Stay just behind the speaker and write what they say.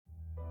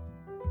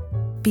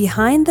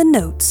Behind the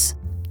Notes,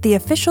 the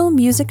official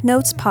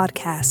Musicnotes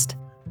podcast.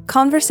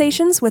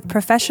 Conversations with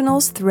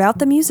professionals throughout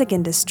the music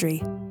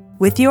industry.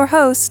 With your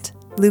host,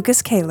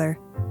 Lucas Kaler.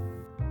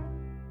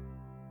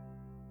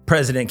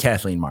 President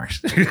Kathleen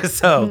Marsh.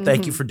 So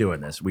thank you for doing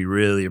this. We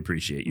really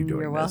appreciate you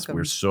doing You're this. welcome.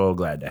 We're so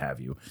glad to have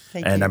you.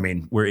 Thank and you. I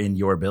mean, we're in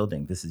your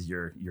building. This is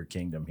your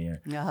kingdom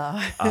here.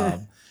 Uh-huh.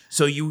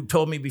 So you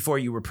told me before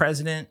you were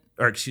president,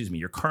 or excuse me,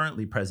 you're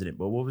currently president,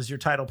 but what was your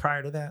title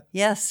prior to that?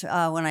 Yes,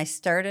 when I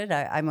started,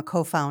 I'm a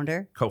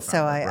co-founder.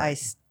 So I right.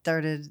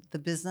 started the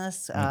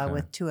business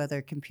with two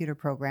other computer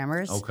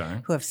programmers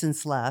Okay. who have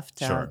since left.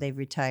 Sure. They've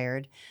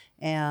retired.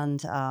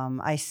 And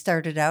I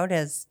started out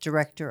as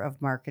director of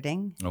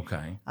marketing.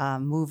 Okay.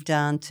 Moved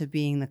on to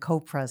being the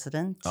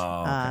co-president.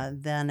 Oh, okay.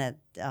 Then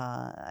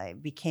I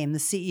became the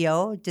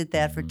CEO, did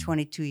that for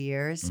 22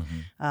 years,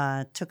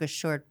 took a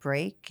short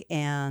break,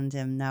 and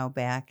am now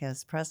back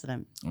as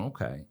president.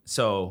 Okay.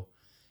 So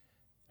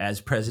as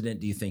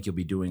president, do you think you'll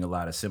be doing a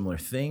lot of similar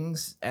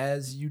things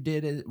as you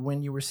did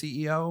when you were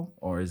CEO?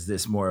 Or is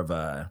this more of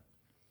a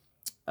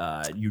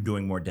you're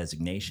doing more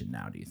designation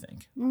now, do you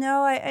think?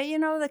 No,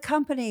 the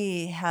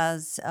company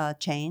has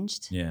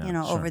changed, Yeah,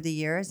 sure. over the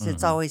years.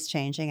 It's always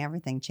changing.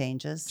 Everything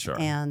changes. Sure.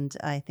 And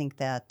I think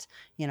that,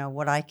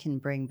 what I can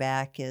bring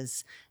back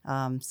is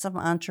some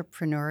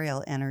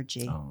entrepreneurial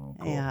energy. Oh,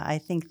 cool. Yeah, I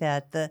think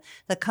that the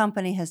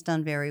company has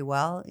done very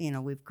well.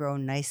 We've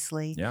grown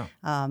nicely. Yeah.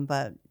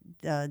 But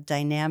the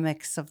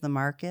dynamics of the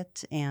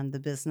market and the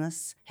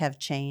business have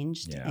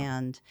changed. Yeah.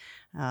 And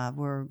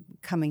we're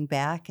coming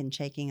back and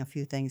shaking a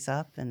few things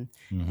up and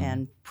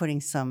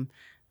putting some,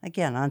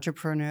 again,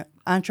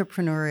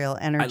 entrepreneurial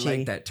energy I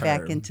like that term.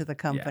 back into the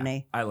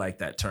company. Yeah, I like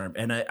that term.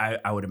 And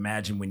I would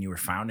imagine when you were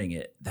founding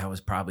it, that was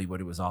probably what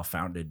it was all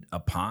founded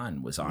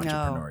upon, was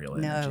entrepreneurial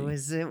energy.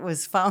 No, it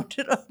was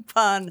founded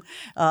upon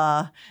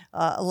a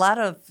lot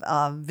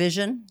of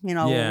vision.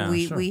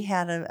 We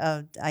had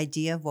a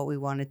idea of what we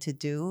wanted to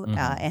do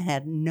and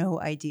had no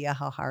idea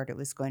how hard it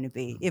was going to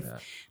be.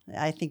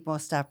 I think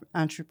most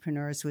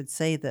entrepreneurs would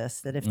say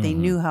this, that if they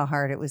knew how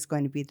hard it was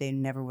going to be, they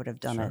never would have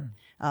done it.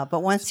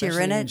 But once you're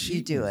in it,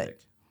 you do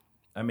it.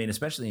 I mean,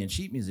 especially in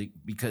sheet music,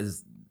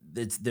 because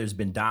there's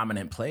been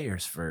dominant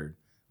players for,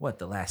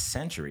 the last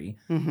century.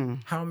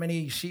 How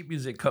many sheet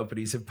music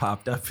companies have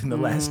popped up in the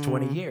last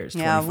 20 years,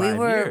 25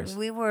 years?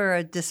 We were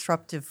a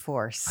disruptive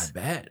force.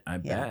 I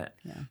bet.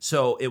 Yeah.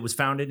 So it was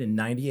founded in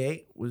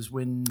 98 was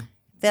when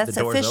That's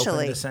the doors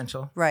officially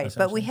opened, right.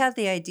 But we had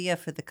the idea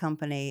for the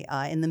company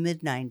in the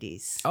mid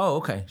 90s. Oh,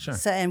 okay, sure.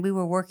 So, and we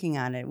were working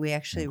on it. We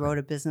actually wrote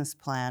a business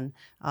plan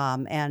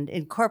and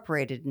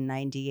incorporated in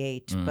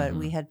 98. But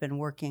we had been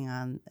working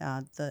on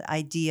the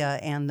idea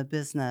and the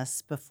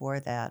business before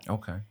that.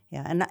 Okay.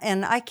 Yeah,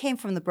 and I came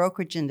from the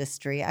brokerage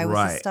industry. I was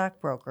Right. a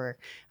stockbroker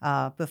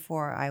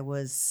before I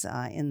was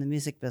in the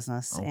music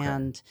business, Okay.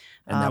 and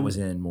that was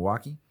in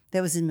Milwaukee?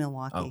 that was in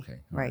Milwaukee. Okay,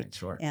 all right,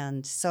 sure.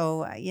 And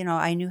so,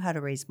 I knew how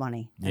to raise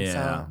money. And Yeah, so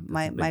that's a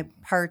my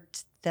big-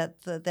 part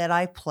that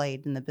I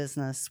played in the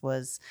business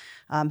was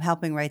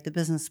helping write the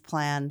business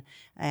plan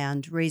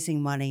and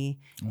raising money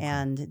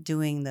and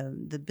doing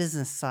the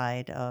business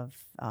side of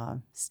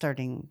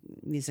starting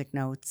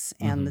Musicnotes.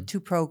 And the two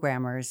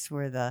programmers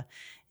were the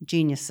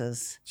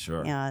geniuses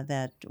Sure.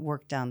 that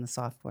worked on the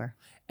software.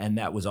 And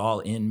that was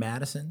all in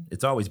Madison?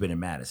 It's always been in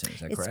Madison,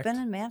 is that correct? It's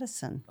been in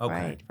Madison.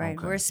 Okay, Right.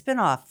 okay. We're a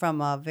spinoff from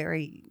a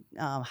very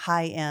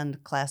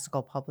high-end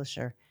classical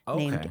publisher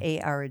named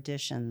AR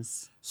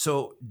Editions.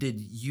 So did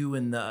you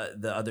and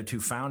the other two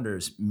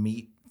founders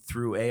meet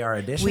through AR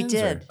Editions? We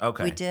did.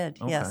 Okay. We did.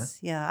 Okay. Yes.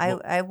 Yeah.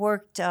 I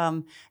worked.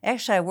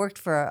 Actually, I worked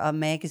for a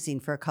magazine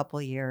for a couple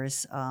of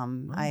years.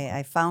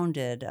 I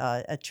founded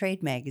a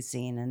trade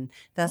magazine, and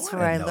that's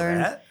where I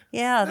learned. That.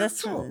 Yeah,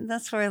 That's cool.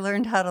 that's where I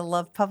learned how to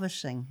love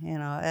publishing.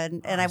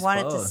 And I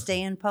wanted to suppose.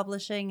 stay in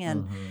publishing,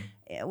 and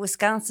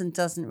Wisconsin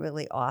doesn't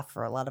really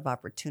offer a lot of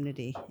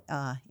opportunity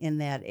in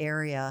that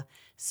area.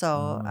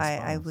 So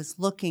I was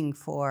looking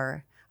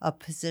for a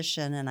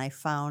position, and I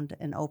found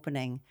an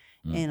opening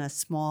in a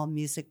small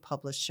music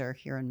publisher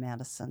here in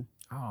Madison.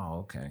 Oh,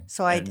 okay.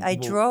 So I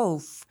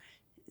drove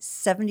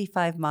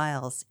 75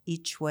 miles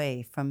each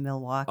way from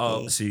Milwaukee.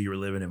 Oh, so you were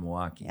living in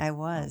Milwaukee. I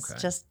was Okay.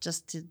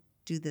 just to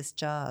do this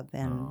job,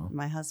 and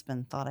my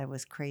husband thought I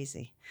was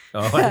crazy.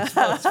 Oh, I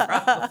suppose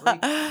probably.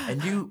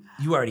 And you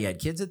already had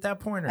kids at that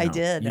point, or I no?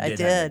 did, You I have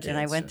did, your and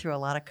I kids, went so- through a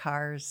lot of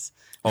cars.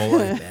 Oh,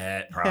 I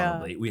bet,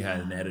 probably. We had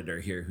an editor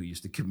here who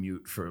used to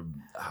commute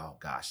from,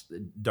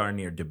 darn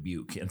near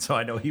Dubuque. And so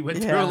I know he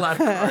went through a lot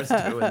of cars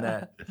doing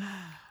that.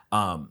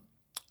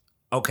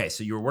 Okay,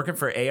 so you were working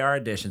for AR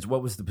Editions.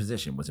 What was the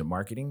position? Was it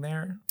marketing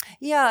there?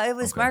 Yeah, it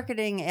was Okay.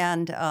 marketing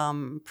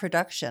and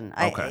production.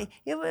 Okay.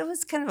 It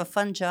was kind of a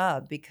fun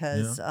job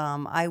because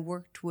I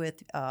worked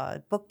with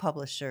book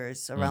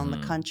publishers around the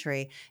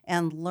country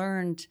and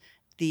learned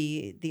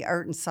the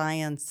art and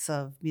science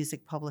of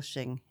music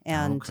publishing,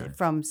 and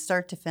from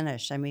start to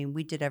finish. I mean,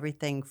 we did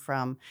everything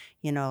from,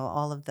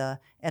 all of the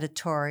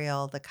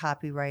editorial, the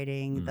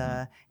copywriting,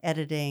 the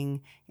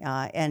editing,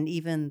 and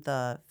even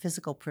the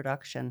physical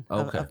production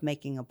of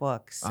making a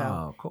book.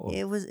 So cool.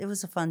 it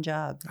was a fun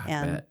job.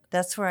 And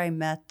that's where I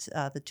met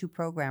the two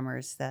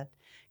programmers that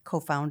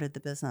co-founded the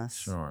business.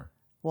 Sure.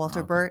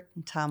 Walter Burt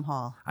and Tom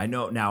Hall. I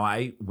know. Now,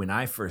 when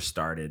I first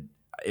started,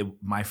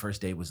 my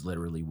first day was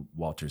literally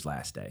Walter's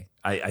last day.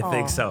 I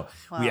think so.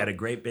 Wow. We had a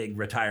great big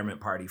retirement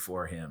party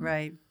for him.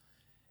 Right.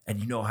 And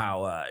you know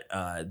how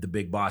the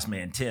big boss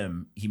man,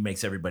 Tim, he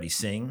makes everybody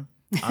sing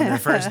on their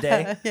first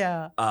day?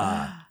 Yeah.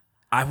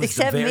 I was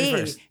except the very me.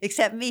 first.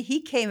 Except me.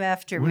 He came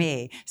after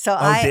me. So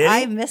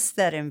I missed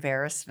that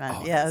embarrassment.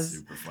 Oh, yes. That's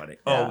super funny.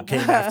 Yeah. Oh,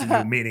 came after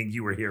you, meaning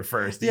you were here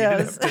first.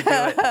 Yes. You didn't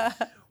have to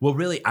do it. Well,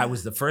 really, I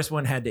was the first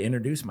one had to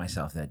introduce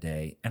myself that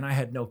day, and I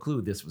had no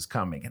clue this was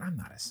coming. And I'm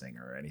not a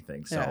singer or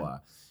anything. So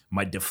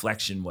my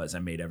deflection was I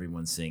made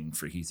everyone sing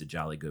for He's a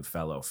Jolly Good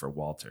Fellow for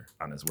Walter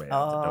on his way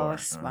out the door. Oh,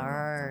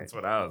 smart. That's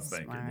what I was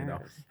thinking,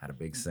 Had a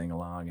big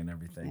sing-along and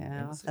everything.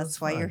 Yeah, that's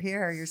why you're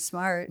here. You're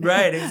smart.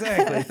 Right,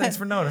 exactly. Thanks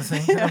for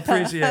noticing. I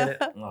appreciate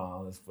it.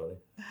 Oh, that's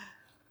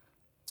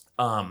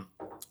funny.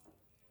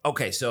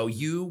 Okay, so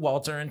you,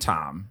 Walter, and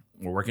Tom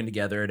were working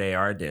together at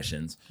AR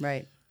Editions.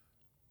 Right.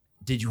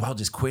 Did you all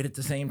just quit at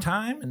the same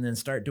time and then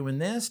start doing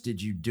this?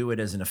 Did you do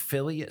it as an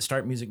affiliate,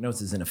 start Musicnotes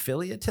as an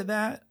affiliate to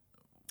that?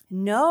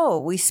 No,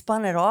 we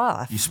spun it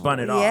off. You spun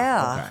it off?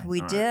 Yeah, okay.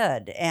 we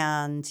did.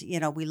 And,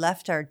 we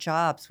left our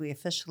jobs. We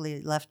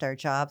officially left our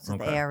jobs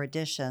with AR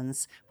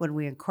Editions when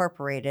we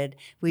incorporated.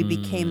 We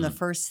became the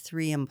first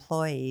 3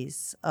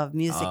 employees of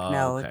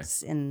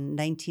Musicnotes in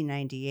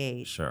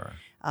 1998. Sure.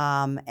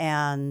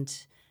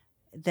 And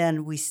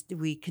then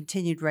we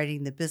continued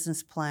writing the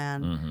business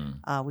plan.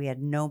 We had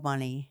no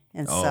money.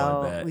 And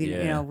so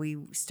we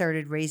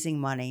started raising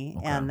money,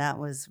 and that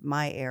was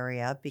my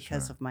area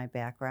because of my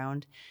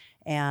background.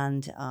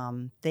 And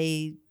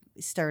they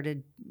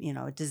started,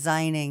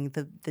 designing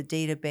the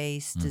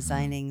database,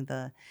 designing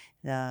the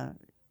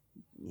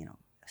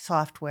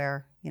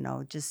software,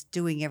 just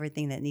doing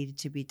everything that needed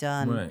to be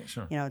done,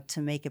 to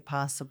make it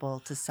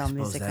possible to sell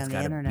music on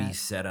the internet. That's got to be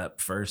set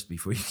up first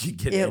before you can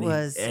get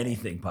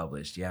anything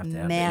published. You have to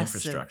have the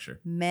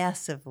infrastructure.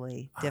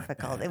 Massively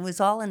difficult. It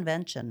was all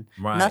invention.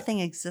 Right.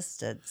 Nothing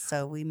existed,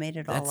 so we made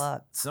it all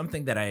up.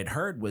 Something that I had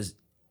heard was,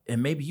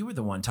 and maybe you were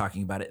the one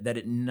talking about it, that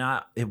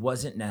it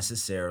wasn't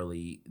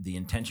necessarily, the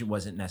intention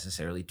wasn't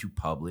necessarily to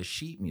publish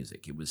sheet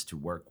music. It was to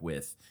work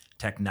with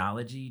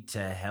technology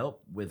to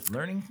help with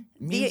learning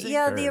music?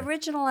 The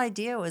original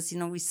idea was,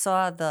 we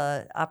saw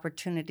the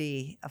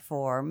opportunity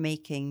for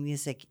making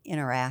music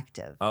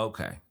interactive.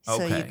 Okay.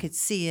 So you could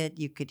see it,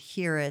 you could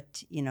hear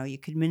it, you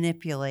could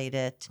manipulate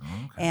it.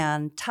 Okay.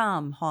 And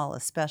Tom Hall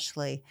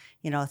especially,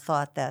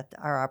 thought that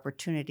our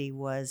opportunity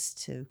was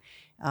to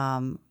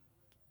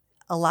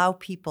allow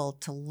people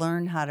to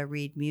learn how to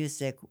read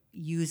music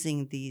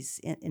using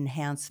these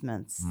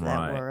enhancements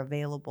that were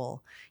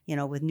available,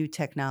 with new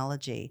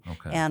technology.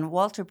 Okay. And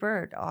Walter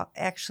Burt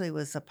actually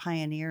was a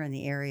pioneer in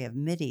the area of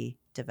MIDI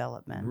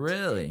development.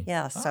 Really?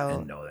 Yeah. So I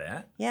didn't know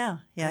that. Yeah.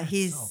 That's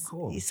he's so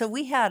cool. So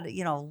we had,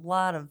 a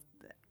lot of,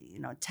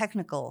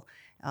 technical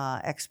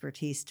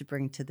expertise to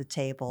bring to the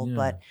table. Yeah.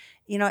 But,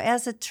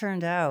 as it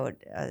turned out,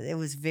 it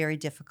was very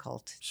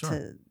difficult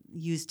to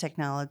use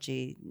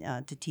technology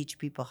to teach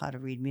people how to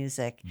read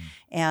music.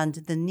 And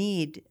the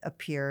need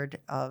appeared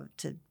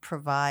to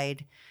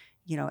provide,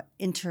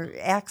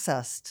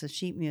 access to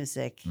sheet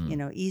music,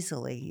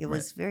 easily. It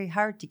was very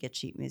hard to get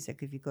sheet music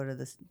if you go to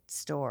the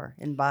store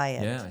and buy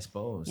it. Yeah, I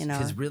suppose.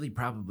 Because really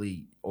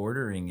probably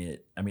ordering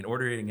it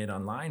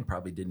online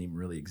probably didn't even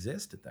really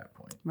exist at that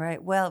point.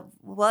 Right. Well,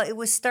 it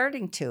was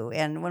starting to.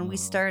 And when we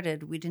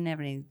started, we didn't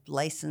have any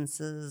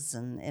licenses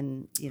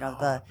and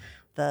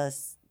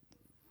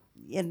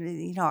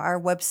our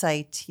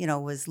website,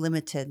 was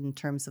limited in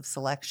terms of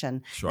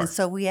selection. Sure. And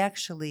so we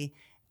actually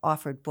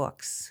offered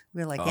books.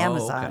 We were like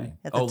Amazon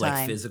at the time.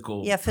 Like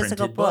physical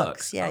physical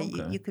books. Yeah,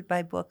 you could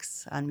buy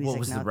books on Musicnotes. What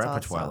was the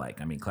repertoire also.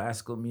 like? I mean,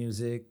 classical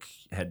music.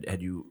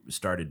 Had you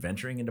started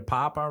venturing into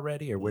pop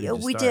already, or where did you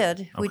we start?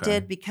 did. We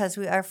did because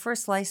our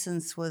first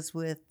license was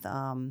with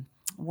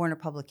Warner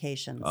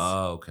Publications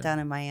down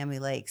in Miami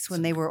Lakes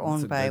when they were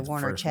owned by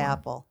Warner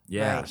Chappell.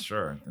 Yeah, right.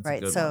 sure. That's right.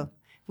 A good so. one.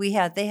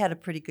 They had a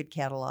pretty good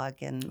catalog,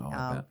 and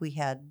we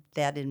had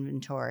that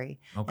inventory.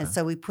 Okay. And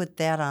so we put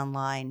that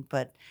online,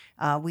 but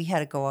we had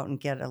to go out and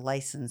get a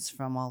license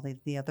from all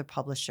the other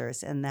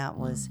publishers, and that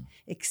was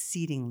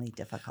exceedingly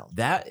difficult.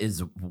 That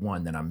is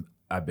one that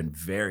I've been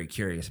very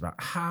curious about.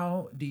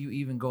 How do you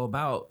even go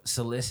about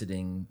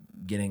soliciting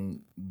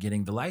getting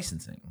the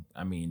licensing?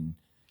 I mean,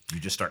 you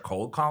just start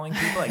cold calling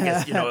people? I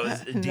guess,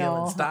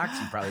 dealing stocks,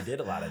 you probably did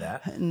a lot of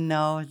that.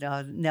 No.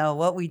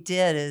 What we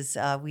did is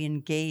we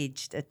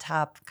engaged a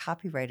top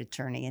copyright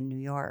attorney in New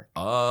York.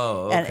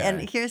 Oh, okay.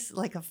 And here's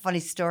like a funny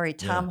story.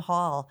 Tom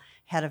Hall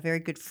had a very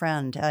good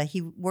friend.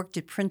 He worked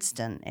at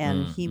Princeton,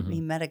 and he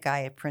met a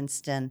guy at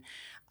Princeton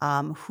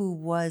who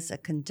was a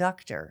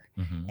conductor,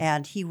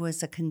 and he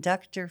was a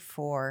conductor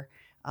for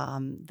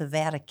the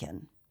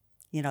Vatican.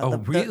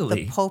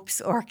 Really? The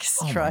Pope's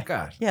Orchestra. Oh my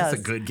gosh, yes.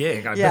 That's a good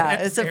gig. I Yeah,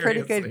 bet. it's a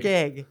pretty good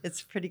gig.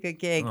 It's a pretty good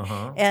gig.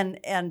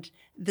 And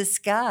this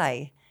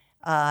guy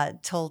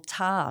told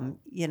Tom,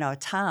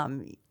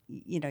 Tom,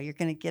 you're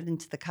going to get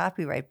into the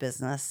copyright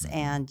business,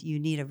 and you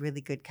need a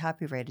really good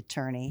copyright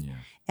attorney. Yeah.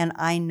 And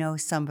I know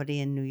somebody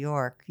in New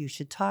York you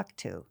should talk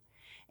to.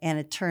 And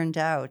it turned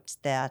out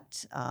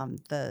that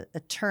the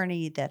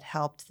attorney that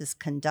helped this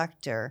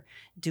conductor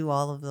do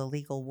all of the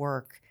legal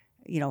work,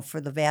 for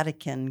the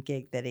Vatican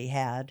gig that he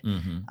had,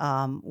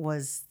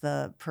 was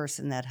the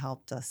person that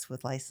helped us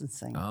with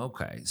licensing.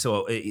 Okay.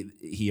 So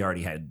he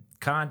already had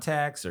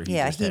contacts, or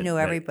he knew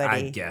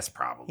everybody. I guess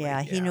probably.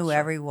 Yeah, he knew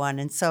everyone.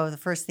 And so the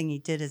first thing he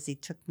did is he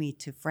took me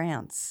to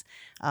France.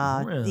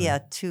 Really? Yeah,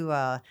 to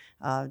a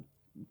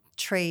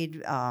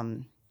trade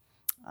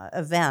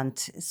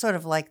event, sort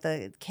of like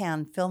the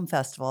Cannes Film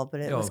Festival, but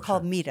it was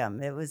called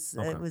Meetum. It was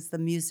the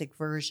music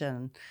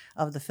version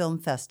of the film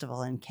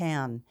festival in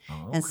Cannes.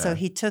 And so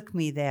he took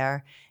me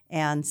there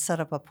and set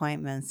up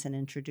appointments and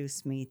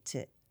introduced me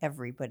to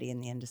everybody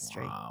in the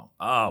industry. Wow.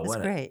 Oh,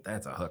 great.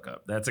 That's a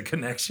hookup. That's a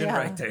connection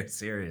right there.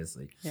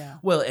 Seriously. Yeah.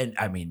 Well, and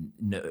I mean,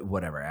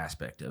 whatever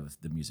aspect of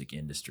the music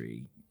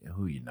industry,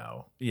 who you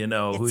know who you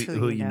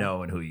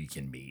know and who you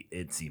can meet.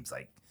 It seems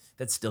like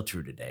that's still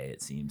true today.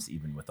 It seems,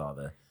 even with all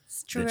the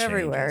It's true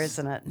everywhere,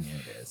 isn't it?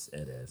 Yeah,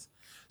 it is.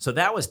 So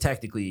that was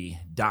technically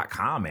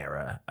 .com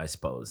era, I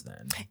suppose,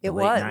 then. It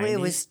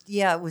was.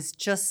 It was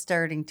just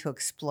starting to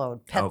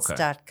explode.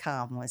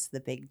 Pets.com was the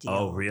big deal.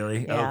 Oh,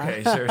 really? Yeah.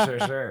 Okay,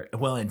 sure.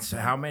 Well, and so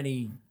how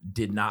many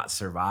did not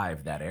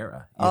survive that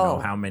era?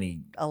 How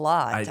many? A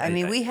lot. I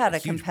mean, we had a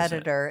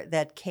competitor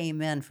that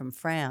came in from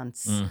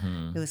France.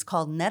 It was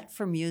called Net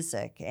for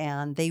Music,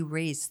 and they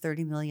raised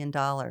 $30 million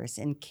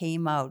and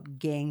came out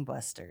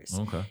gangbusters.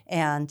 Okay.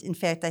 And in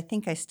fact, I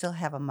think I still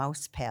have a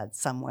mouse pad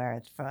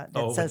somewhere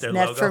that says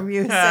Net logo? for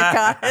Music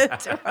on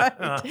it.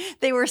 Right?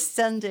 They were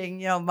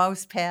sending,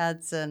 mouse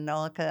pads and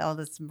all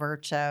this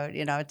merch out,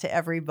 to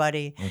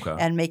everybody,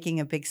 and making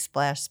a big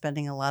splash,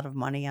 spending a lot of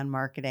money on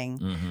marketing.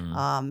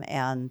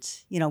 And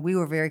we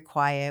were very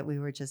quiet. We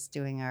were just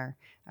doing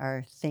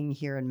our thing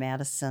here in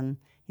Madison,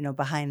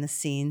 behind the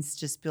scenes,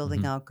 just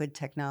building out good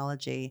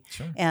technology.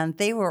 Sure. And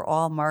they were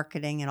all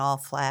marketing and all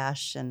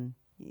flash. And,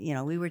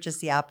 we were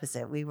just the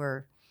opposite. We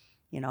were,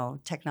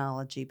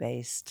 technology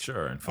based.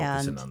 Sure, and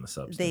focusing on the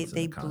substance.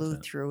 They blew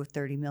through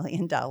 $30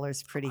 million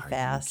pretty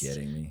fast. Are you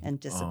kidding me? And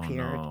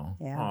disappeared. Oh, no.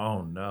 Yeah.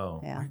 Oh, no.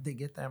 Yeah. Where'd they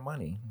get that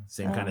money?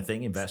 Same kind of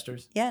thing,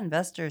 investors? Yeah,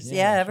 investors.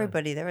 Yeah, sure.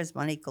 Everybody. There was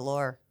money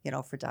galore,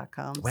 for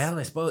 .coms. Well,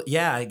 I suppose,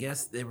 I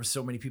guess there were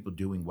so many people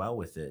doing well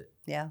with it.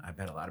 Yeah. I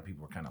bet a lot of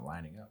people were kind of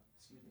lining up.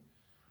 Excuse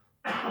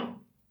me.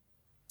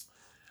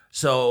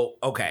 So,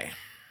 okay.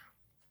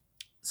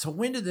 So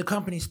when did the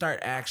company start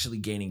actually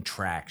gaining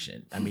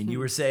traction? I mean, you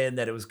were saying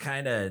that it was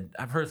kind of,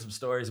 I've heard some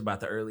stories about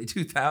the early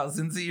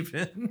 2000s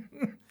even.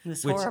 It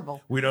was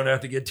horrible. We don't have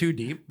to get too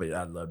deep, but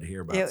I'd love to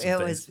hear about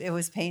it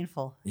was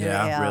painful.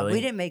 Yeah, really? We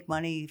didn't make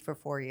money for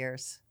 4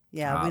 years.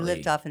 Yeah, Golly. We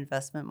lived off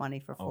investment money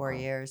for 4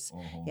 years.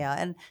 Yeah,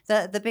 and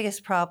the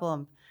biggest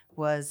problem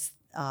was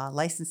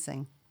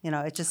licensing.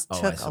 It just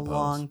took a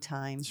long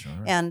time. Sure.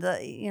 And,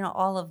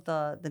 all of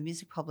the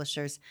music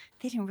publishers,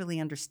 they didn't really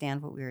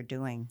understand what we were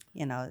doing.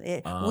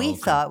 We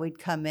thought we'd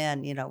come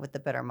in, with the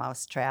better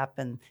mousetrap,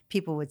 and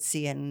people would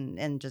see it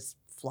and just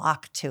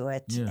flock to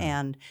it. Yeah.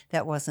 And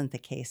that wasn't the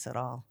case at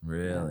all.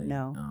 Really?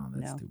 No. Oh,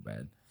 that's too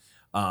bad.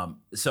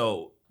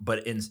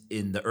 But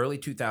in the early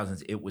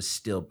 2000s, it was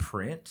still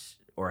print,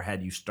 or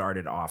had you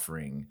started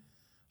offering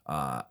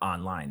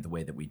online the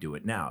way that we do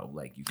it now?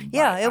 Like you can buy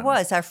it online?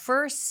 Was.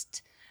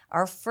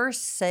 Our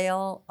first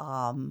sale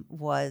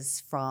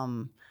was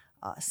from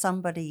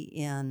somebody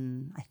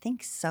in, I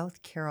think,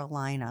 South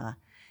Carolina,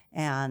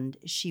 and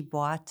she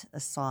bought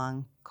a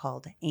song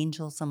called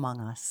Angels Among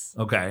Us.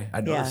 Okay,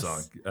 I know the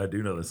song. I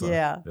do know the song.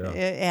 Yeah,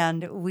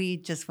 and we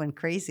just went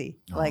crazy.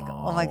 Like,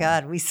 oh my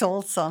God, we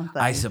sold something.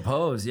 I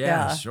suppose,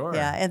 sure.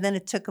 Yeah, and then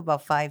it took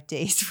about 5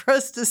 days for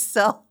us to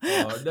sell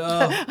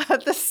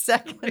the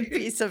second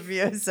piece of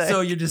music. So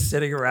you're just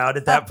sitting around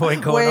at that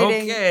point going,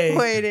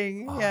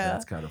 waiting. Oh, yeah.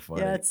 That's kind of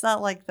funny. Yeah, it's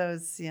not like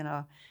those,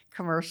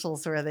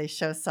 commercials where they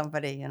show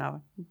somebody,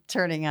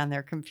 turning on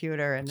their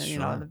computer and,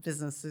 the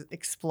business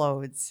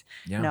explodes.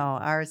 Yeah. No,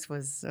 ours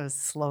was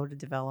slow to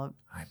develop.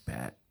 I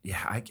bet.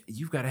 Yeah,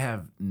 you've got to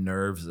have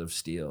nerves of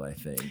steel, I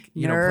think.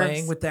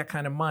 Playing with that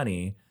kind of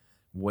money,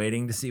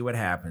 waiting to see what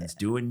happens,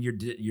 doing your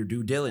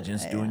due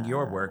diligence, doing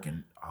your work,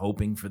 and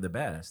hoping for the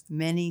best.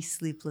 Many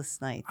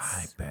sleepless nights.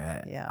 I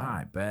bet. Yeah.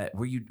 I bet.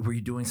 Were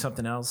you doing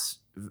something else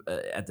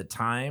at the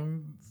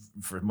time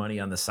for money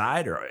on the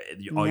side, or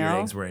all your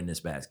eggs were in this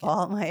basket?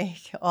 All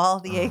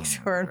the eggs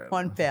were in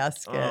one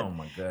basket. Oh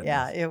my goodness.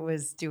 Yeah, it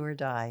was do or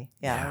die.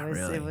 Yeah,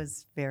 it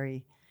was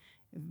very,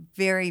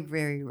 very,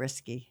 very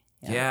risky.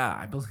 Yeah,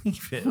 I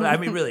believe it. I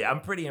mean, really, I'm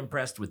pretty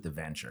impressed with the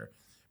venture,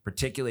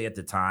 particularly at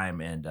the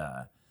time. And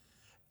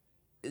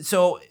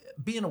so,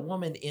 being a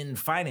woman in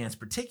finance,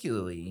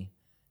 particularly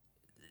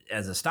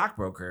as a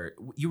stockbroker,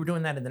 you were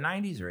doing that in the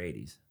 90s or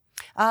 80s?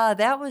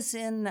 That was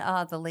in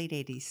the late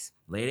 80s.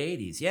 Late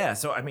 80s, yeah.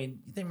 So, I mean,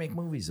 they make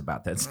movies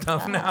about that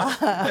stuff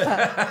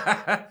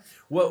now.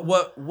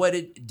 What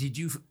did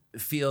you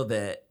feel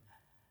that,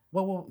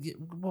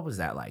 what was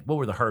that like? What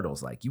were the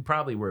hurdles like? You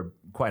probably were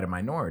quite a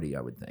minority,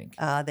 I would think.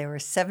 There were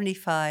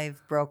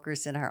 75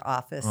 brokers in our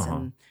office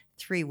and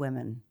 3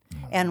 women.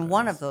 And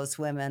one of those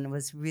women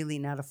was really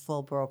not a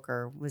full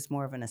broker, was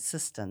more of an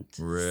assistant.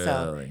 Really?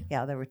 So,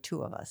 yeah, there were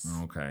 2 of us.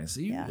 Okay.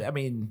 So,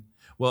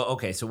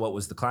 so what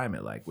was the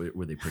climate like?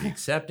 Were they pretty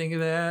accepting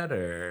of that?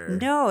 Or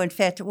No, in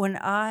fact, when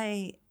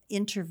I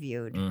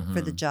interviewed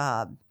for the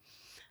job,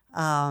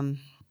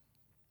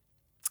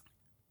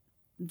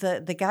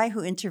 the guy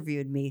who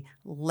interviewed me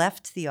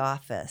left the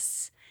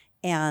office,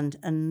 and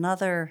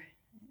another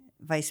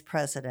vice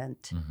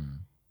president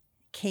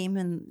came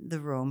in the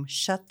room,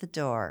 shut the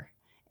door,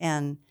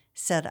 and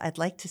said, "I'd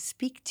like to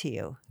speak to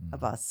you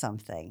about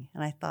something."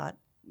 And I thought,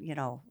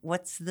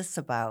 what's this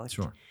about?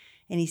 Sure.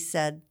 And he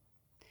said,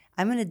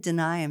 "I'm going to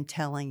deny I'm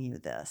telling you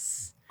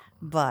this,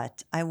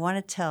 but I want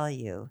to tell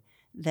you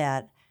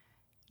that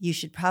you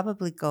should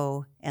probably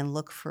go and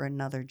look for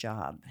another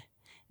job,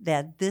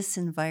 that this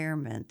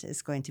environment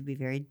is going to be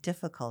very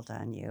difficult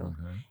on you.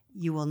 Okay.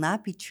 You will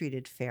not be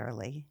treated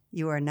fairly.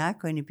 You are not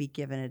going to be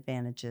given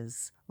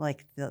advantages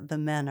like the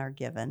men are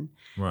given.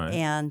 Right.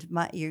 And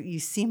you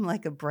seem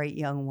like a bright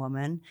young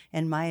woman,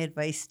 and my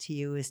advice to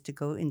you is to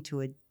go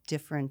into a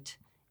different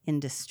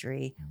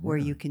industry where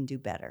you can do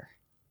better."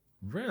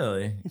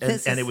 Really?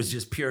 And it was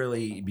just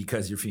purely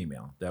because you're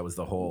female. That was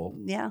the whole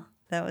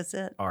that was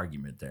it.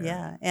 argument there.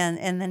 Yeah.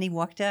 And then he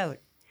walked out.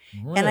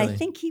 Really? And I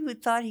think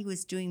thought he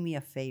was doing me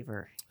a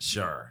favor.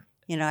 Sure.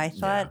 I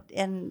thought,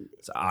 and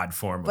it's an odd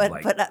form but, of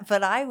like.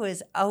 but I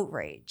was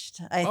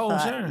outraged. I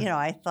thought, sure.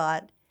 I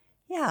thought,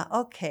 yeah,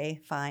 okay,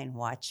 fine,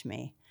 watch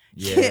me.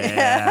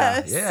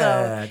 Yeah.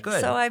 Good.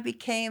 So I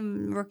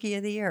became Rookie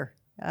of the Year.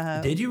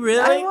 Did you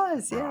really? I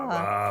was, yeah. Oh,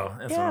 wow,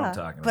 that's what I'm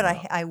talking but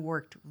about. But I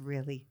worked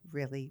really,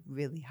 really,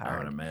 really hard. I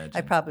would imagine.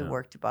 I probably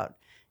worked about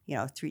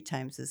 3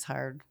 times as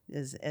hard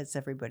as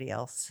everybody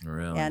else.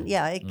 Really? And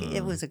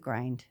it was a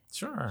grind.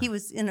 Sure.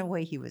 In a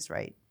way, he was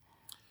right.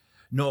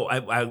 No, you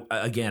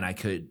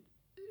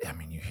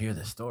hear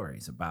the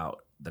stories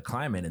about the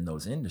climate in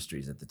those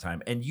industries at the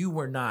time, and you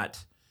were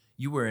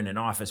in an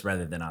office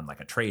rather than on like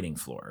a trading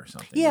floor or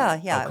something. Yeah.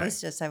 Okay. It was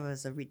just, I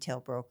was a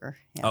retail broker.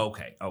 Yeah.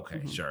 Okay,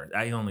 sure.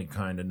 I only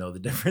kind of know the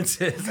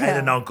differences. I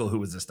had an uncle who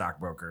was a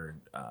stockbroker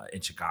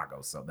in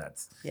Chicago, so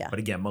that's. Yeah. But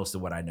again, most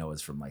of what I know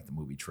is from like the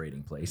movie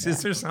Trading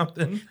Places or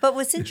something. But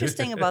what's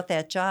interesting about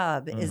that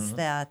job is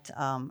that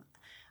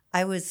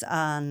I was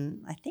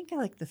on, I think,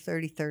 like the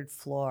 33rd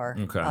floor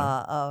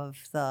of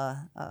the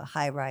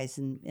high rise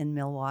in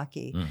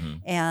Milwaukee,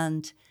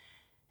 and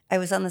I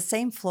was on the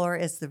same floor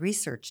as the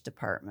research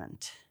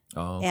department.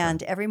 Oh, okay.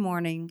 And every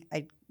morning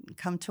I'd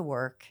come to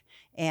work,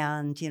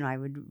 and I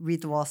would read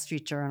the Wall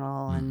Street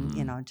Journal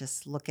and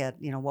just look at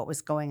what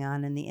was going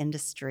on in the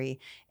industry,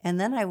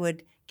 and then I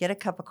would get a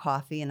cup of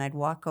coffee and I'd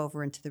walk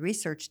over into the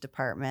research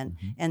department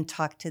and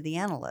talk to the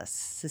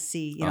analysts to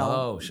see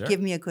give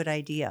me a good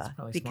idea,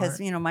 because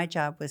smart. My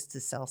job was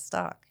to sell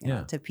stock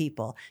to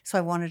people, so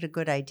I wanted a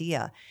good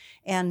idea,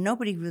 and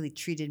nobody really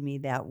treated me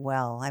that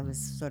well. I was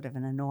sort of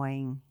an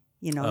annoying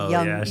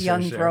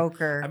young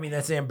broker. I mean,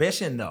 that's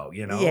ambition, though,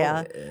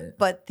 Yeah,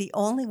 but the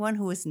only one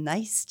who was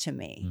nice to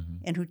me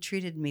and who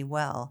treated me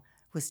well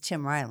was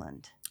Tim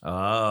Ryland.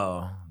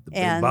 Oh, the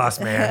big boss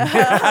man.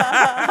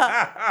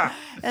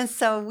 And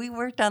so we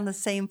worked on the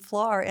same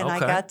floor, and I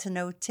got to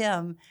know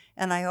Tim,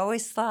 and I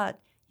always thought,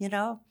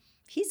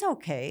 he's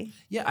okay.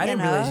 Yeah, I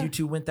didn't realize you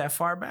two went that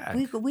far back.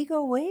 We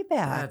go way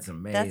back. That's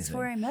amazing. That's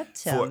where I met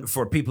Tim.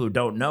 For people who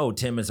don't know,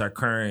 Tim is our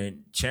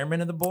current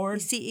chairman of the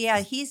board.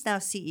 He's now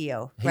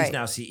CEO. He's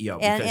now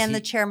CEO. And the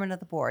chairman of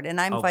the board,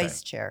 and I'm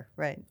vice chair,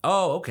 right.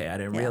 Oh, okay. I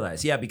didn't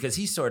realize. Yeah, because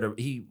he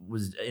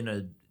was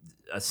in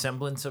a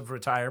semblance of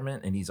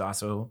retirement, and he's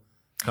also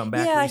come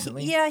back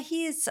recently.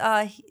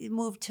 He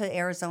moved to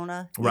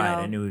Arizona. Right,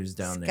 I knew he was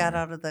down there. Got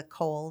out of the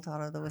cold,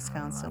 out of the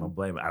Wisconsin. I don't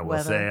blame him. I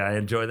will say I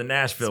enjoy the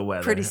Nashville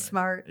weather. Pretty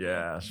smart.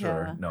 Yeah,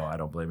 sure. Yeah. No, I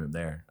don't blame him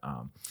there.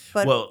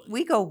 But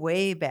we go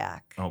way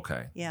back.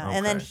 Okay. Yeah,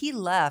 and then he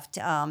left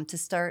to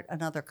start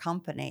another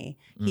company.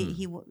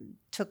 He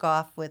took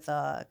off with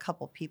a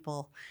couple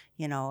people,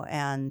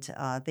 and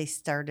they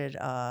started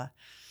a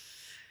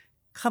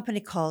company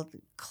called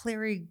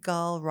Cleary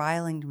Gull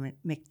Ryling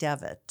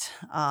McDevitt.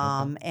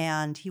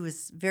 And he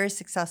was very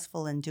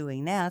successful in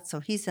doing that. So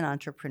he's an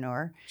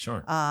entrepreneur.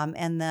 Sure.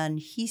 And then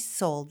he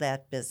sold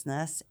that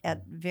business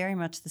at very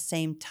much the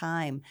same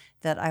time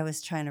that I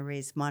was trying to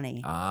raise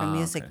money for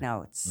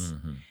Musicnotes.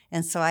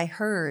 And so I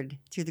heard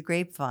through the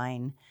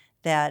grapevine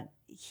that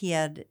he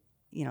had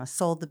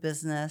sold the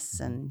business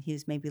and he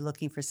was maybe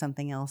looking for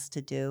something else to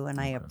do. And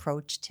I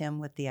approached him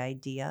with the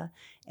idea,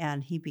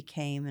 and he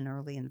became an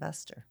early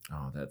investor.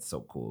 Oh, that's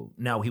so cool.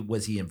 Now,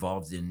 was he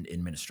involved in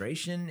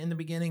administration in the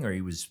beginning, or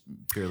he was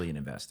purely an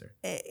investor?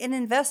 An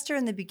investor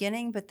in the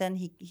beginning, but then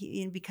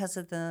he because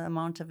of the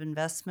amount of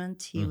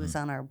investment, he was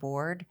on our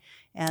board,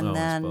 and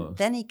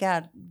then he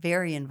got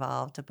very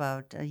involved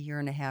about a year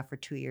and a half or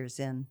 2 years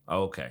in.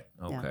 Okay,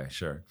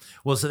 sure.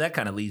 Well, so that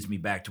kind of leads me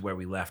back to where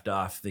we left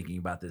off, thinking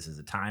about this as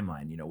a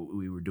timeline. You know,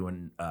 we were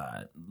doing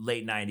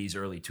late 90s,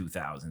 early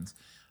 2000s.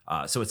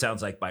 So it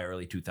sounds like by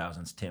early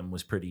 2000s, Tim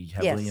was pretty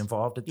heavily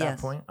involved at that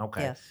point.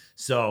 Okay. Yes.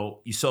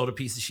 So you sold a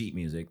piece of sheet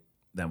music.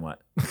 Then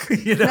what?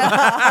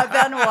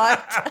 Then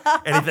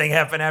what? Anything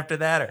happen after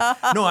that?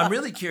 No, I'm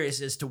really curious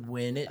as to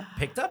when it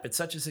picked up. It's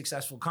such a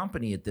successful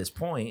company at this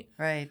point.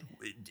 Right.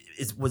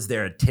 Was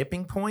there a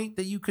tipping point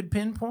that you could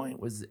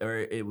pinpoint? Or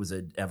it was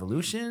an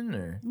evolution?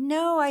 Or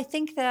no, I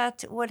think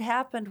that what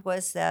happened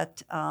was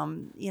that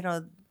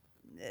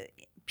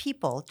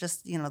people,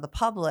 just, the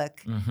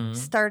public,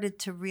 started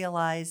to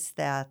realize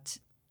that,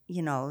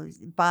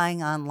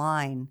 buying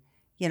online,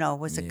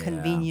 was a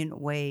convenient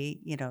way,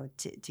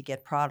 to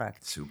get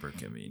product. Super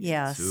convenient.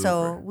 Yeah.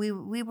 So we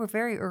were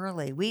very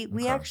early.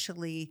 We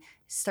actually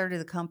started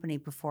the company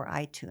before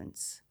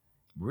iTunes.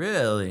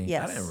 Really?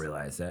 Yes. I didn't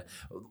realize that.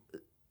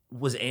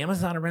 Was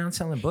Amazon around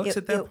selling books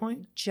at that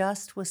point?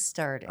 Just was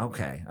starting.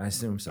 Okay. I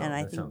assume so. And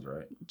that sounds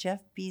right.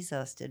 Jeff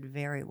Bezos did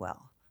very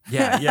well.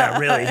 Yeah,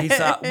 really. He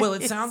saw. Well,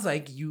 it sounds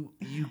like you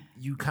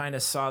kind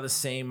of saw the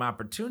same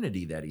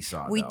opportunity that he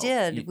saw. We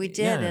did,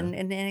 yeah.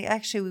 and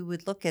actually we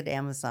would look at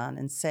Amazon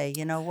and say,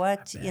 you know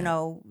what,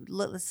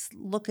 let's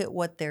look at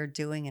what they're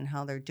doing and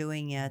how they're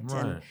doing it,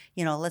 right.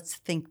 And let's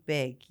think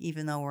big,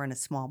 even though we're in a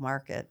small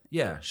market.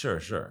 Yeah,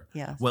 sure.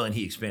 Yeah. Well, and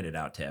he expanded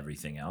out to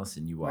everything else,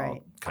 and you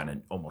all kind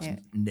of almost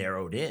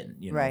narrowed in,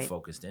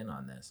 focused in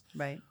on this.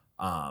 Right.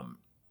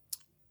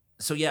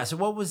 So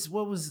what was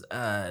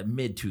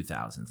mid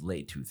 2000s,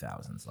 late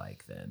 2000s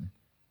like then?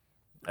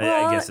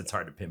 Well, I guess it's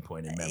hard to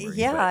pinpoint in memory.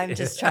 Yeah, I'm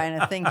just trying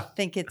to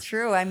think it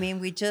through. I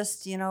mean, we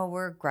just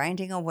we're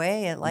grinding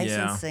away at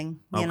licensing.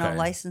 Yeah.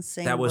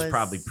 Licensing. That was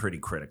probably pretty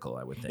critical,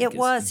 I would think. It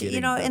was. In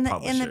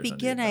the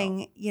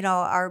beginning,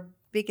 our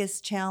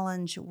biggest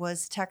challenge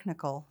was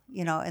technical.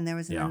 And there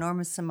was an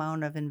enormous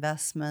amount of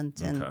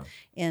investment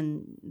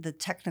in the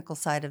technical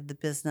side of the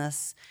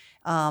business.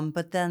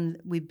 But then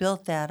we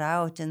built that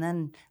out, and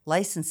then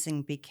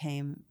licensing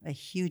became a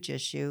huge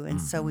issue.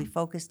 And so we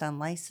focused on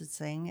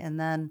licensing. And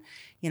then,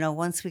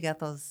 once we got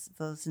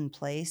those in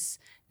place,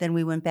 then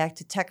we went back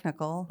to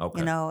technical,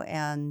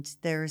 and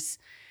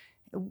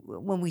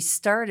when we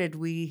started,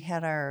 we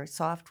had our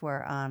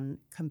software on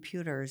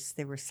computers.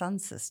 They were Sun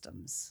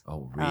systems.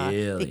 Oh,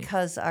 really?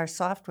 Because our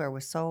software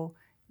was so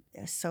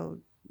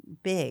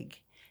big.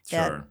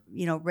 That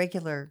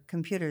regular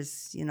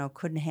computers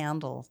couldn't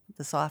handle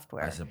the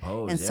software. I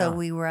suppose. And so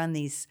we were on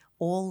these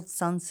old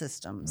Sun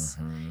systems,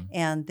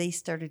 and they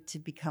started to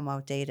become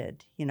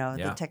outdated.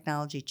 The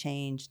technology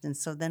changed, and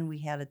so then we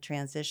had to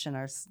transition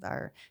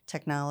our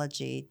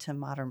technology to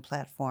modern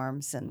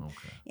platforms, and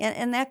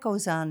that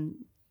goes on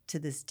to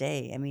this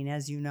day. I mean,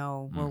 as you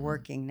know, we're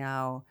working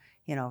now,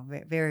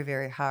 very,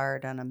 very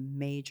hard on a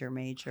major.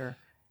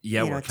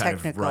 Yeah, we're kind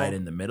of right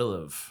in the middle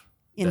of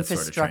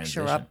infrastructure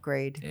sort of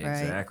upgrade.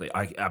 Exactly.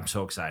 Right? I'm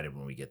so excited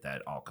when we get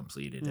that all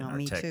completed. And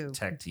our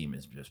tech team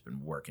has just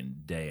been working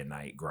day and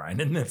night,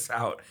 grinding this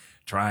out,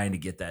 trying to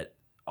get that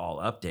all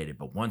updated.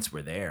 But once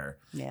we're there,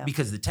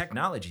 because the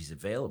technology is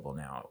available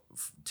now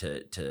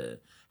to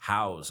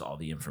house all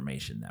the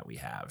information that we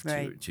have,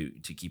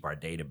 to keep our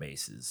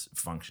databases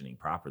functioning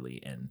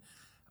properly and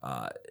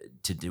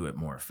to do it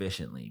more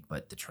efficiently,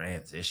 but the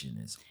transition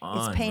is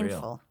unreal. It's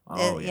painful.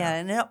 Oh,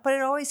 but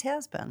it always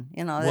has been.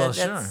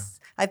 Sure.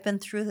 I've been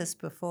through this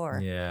before.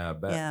 Yeah, I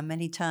bet. Yeah,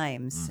 many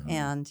times,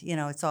 and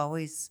it's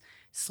always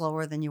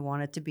slower than you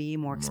want it to be,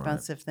 more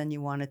expensive than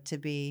you want it to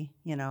be.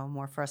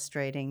 More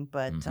frustrating,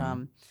 but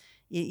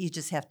you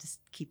just have to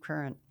keep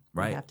current.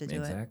 Right. You have to do it.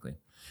 Exactly.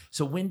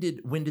 So when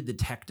did the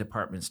tech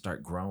department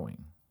start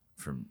growing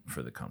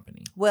for the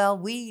company? Well,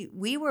 we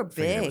were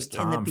big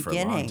in the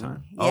beginning. For a long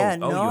time. You had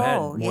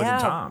more than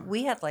Tom.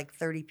 We had like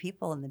 30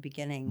 people in the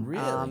beginning.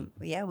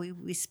 Really?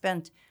 We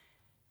spent.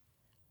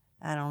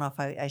 I don't know if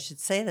I should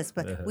say this,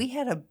 but we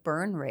had a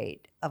burn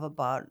rate of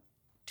about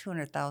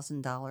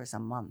 $200,000 a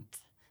month.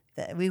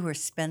 That we were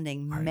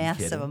spending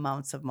massive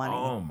amounts of money.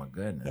 Oh my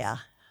goodness!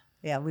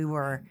 Yeah, we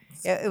were.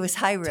 It was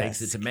high risk.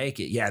 Takes it to make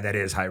it. Yeah, that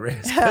is high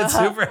risk. That's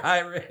super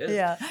high risk.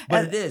 Yeah,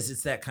 but it is.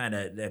 It's that kind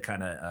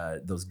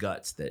of those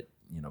guts that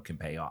can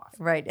pay off.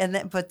 Right,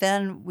 but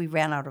then we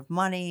ran out of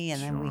money,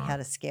 and then we had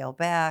to scale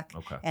back.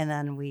 Okay. And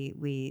then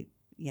we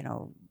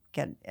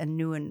get a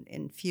new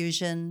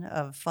infusion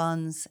of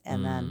funds,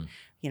 and then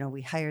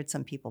we hired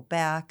some people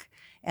back.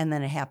 And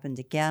then it happened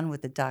again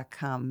with the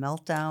 .com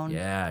meltdown.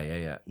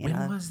 Yeah.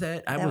 When was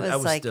that? I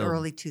was like still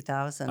early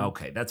 2000.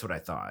 Okay, that's what I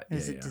thought. It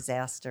was a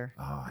disaster.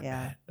 Oh,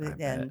 I bet.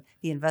 And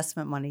the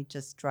investment money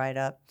just dried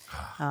up.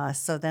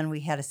 So then we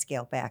had to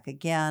scale back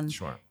again.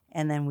 Sure.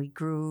 And then we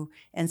grew.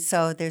 And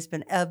so there's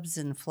been ebbs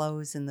and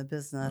flows in the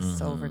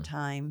business over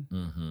time.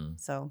 Mm-hmm.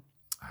 So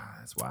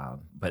That's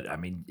wild. But I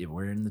mean,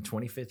 we're in the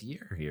 25th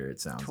year here, it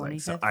sounds like.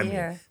 25th So, I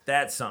year. mean,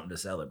 that's something to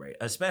celebrate,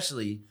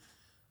 especially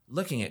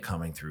looking at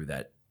coming through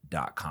that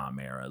 .com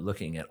era,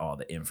 looking at all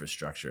the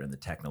infrastructure and the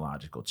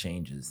technological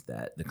changes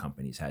that the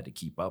companies had to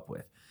keep up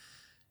with.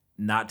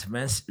 Not to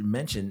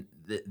mention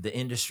the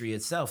industry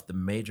itself. The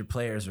major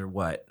players are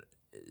what,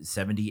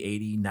 70,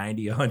 80,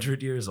 90,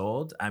 100 years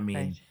old? I mean,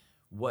 Right.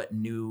 what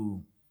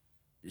new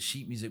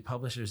sheet music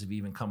publishers have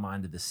even come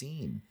onto the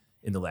scene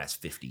in the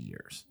last 50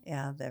 years?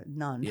 Yeah,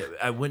 none. Yeah,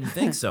 I wouldn't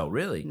think so,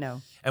 really.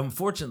 No. And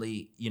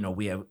fortunately,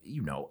 we have,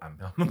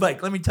 I'm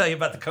like, let me tell you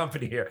about the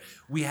company here.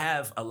 We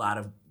have a lot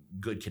of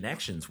good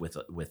connections with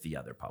the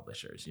other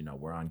publishers.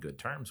 We're on good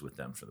terms with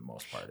them for the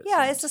most part.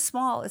 Yeah, seems.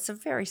 it's a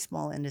very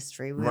small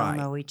industry. We Right. all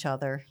know each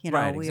other.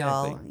 Right, we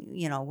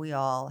exactly.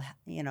 all,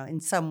 in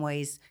some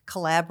ways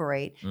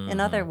collaborate. In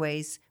other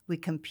ways, we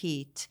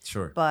compete.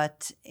 Sure.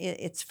 But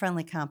it's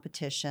friendly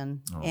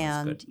competition. Oh, that's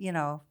And,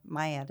 good.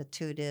 my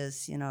attitude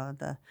is,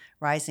 the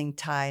rising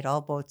tide, all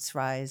boats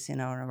rise, a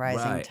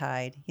rising Right.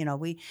 tide.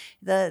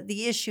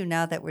 The issue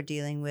now that we're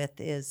dealing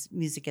with is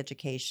music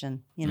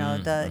education.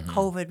 The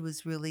COVID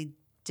was really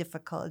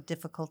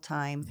difficult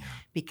time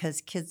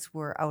because kids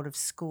were out of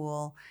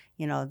school.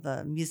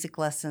 The music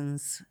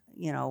lessons,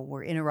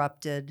 were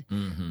interrupted.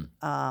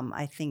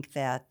 I think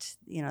that,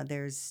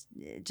 there's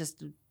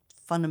just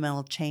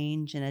fundamental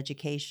change in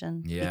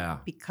education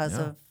because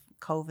of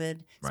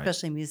COVID,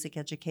 especially music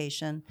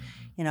education,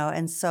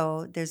 and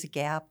so there's a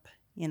gap,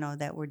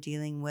 that we're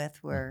dealing with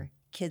where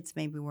kids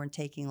maybe weren't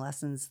taking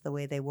lessons the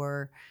way they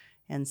were.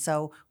 And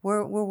so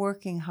we're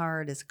working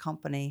hard as a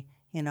company,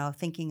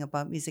 thinking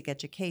about music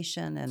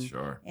education and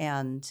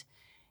and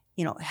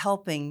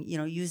helping,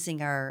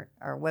 using our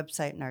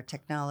website and our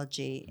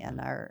technology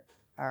and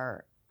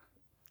our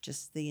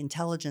just the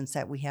intelligence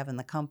that we have in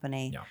the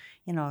company,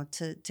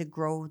 to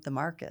grow the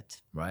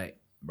market. Right.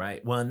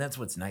 Well, and that's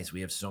what's nice.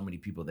 We have so many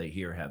people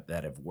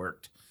that have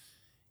worked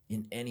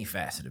in any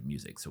facet of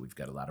music. So we've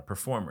got a lot of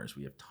performers.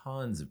 We have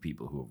tons of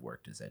people who have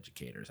worked as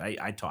educators.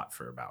 I taught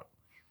for about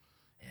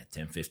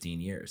 10,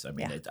 15 years. I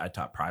mean, I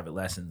taught private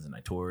lessons and I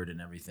toured and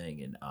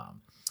everything. And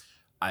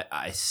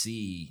I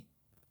see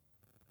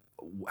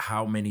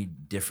how many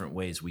different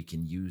ways we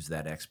can use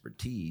that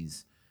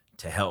expertise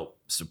to help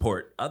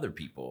support other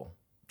people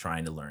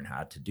trying to learn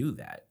how to do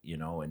that,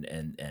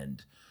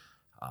 and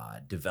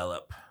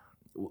develop.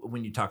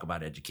 When you talk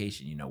about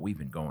education, we've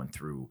been going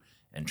through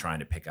and trying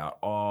to pick out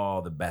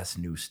all the best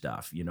new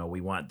stuff.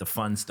 We want the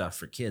fun stuff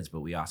for kids,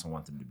 but we also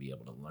want them to be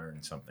able to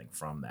learn something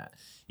from that.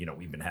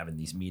 We've been having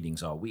these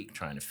meetings all week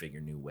trying to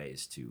figure new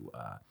ways to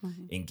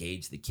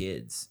engage the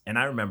kids. And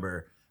I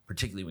remember,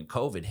 particularly when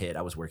COVID hit,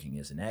 I was working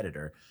as an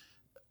editor.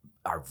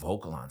 Our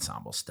vocal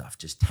ensemble stuff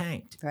just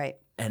tanked. Right.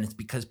 And it's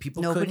because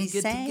people Nobody couldn't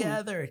get sang.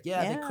 together.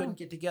 Yeah, they couldn't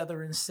get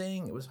together and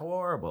sing. It was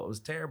horrible. It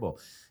was terrible.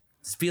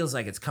 It feels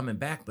like it's coming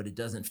back, but it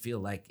doesn't feel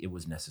like it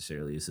was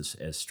necessarily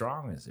as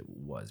strong as it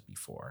was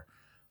before.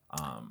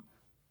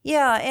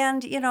 Yeah,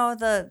 and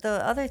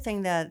the other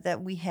thing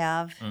that we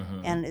have,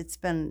 and it's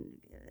been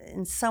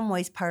in some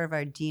ways part of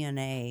our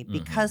DNA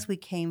because we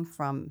came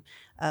from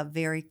a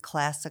very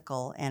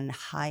classical and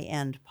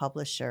high-end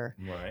publisher.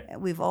 Right.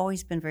 We've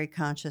always been very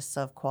conscious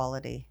of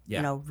quality.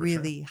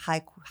 Really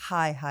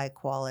high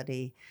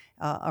quality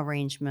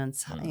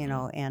arrangements.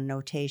 And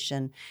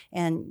notation.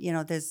 And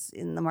there's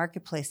in the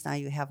marketplace now.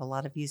 You have a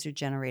lot of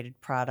user-generated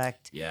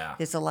product. Yeah.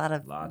 There's a lot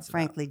of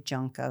frankly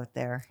junk out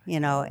there.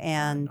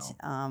 And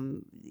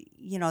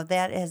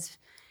that has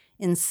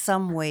in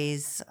some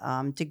ways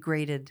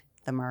degraded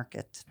the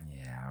market.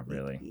 Yeah,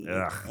 really.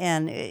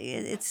 And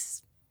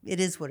it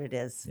is what it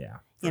is. Yeah.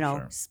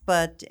 Sure.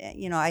 But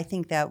I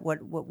think that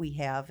what we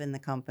have in the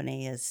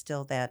company is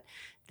still that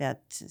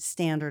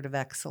standard of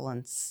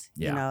excellence.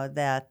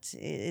 That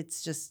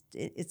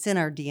it's in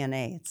our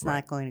DNA. It's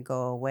not going to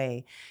go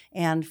away.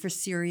 And for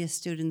serious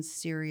students,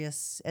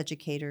 serious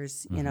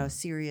educators,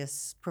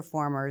 serious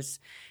performers,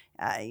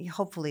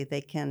 hopefully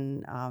they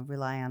can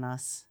rely on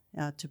us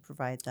to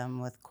provide them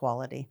with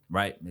quality.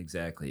 Right,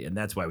 exactly. And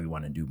that's why we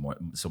want to do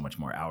so much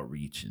more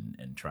outreach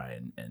and try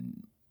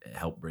and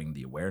help bring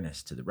the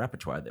awareness to the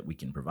repertoire that we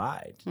can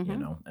provide,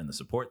 and the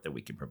support that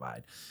we can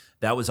provide.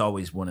 That was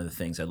always one of the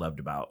things I loved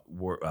about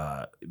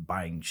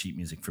buying sheet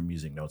music from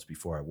Musicnotes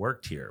before I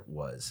worked here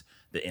was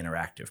the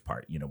interactive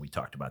part. We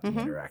talked about the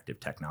interactive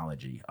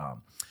technology.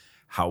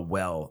 How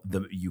well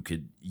you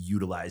could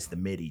utilize the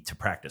MIDI to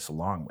practice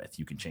along with.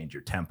 You can change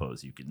your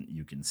tempos.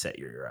 You can set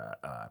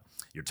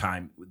your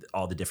time with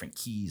all the different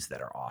keys that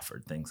are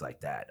offered, things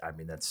like that. I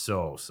mean, that's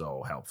so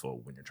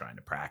helpful when you're trying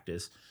to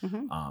practice.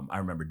 I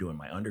remember doing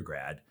my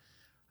undergrad.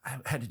 I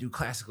had to do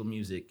classical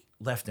music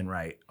left and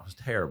right. I was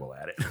terrible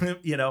at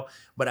it,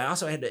 But I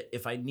also had to,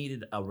 if I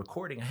needed a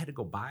recording, I had to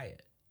go buy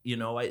it.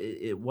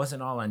 It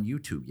wasn't all on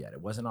YouTube yet.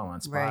 It wasn't all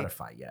on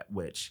Spotify yet,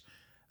 which,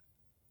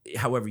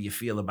 however you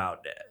feel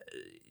about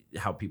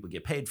how people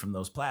get paid from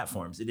those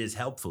platforms, it is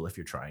helpful if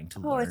you're trying to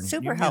learn. Oh, it's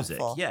super your music.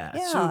 helpful. Yeah,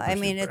 Yeah. super, I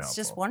mean, super it's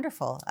just helpful.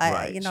 wonderful.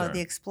 Right,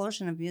 The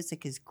explosion of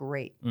music is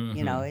great.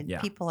 Yeah.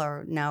 People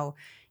are now,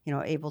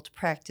 able to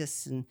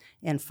practice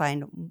and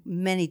find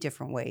many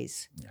different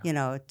ways,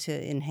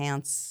 to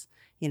enhance,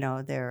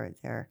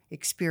 their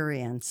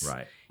experience.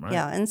 Right.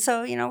 Yeah. And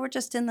so, we're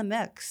just in the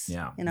mix.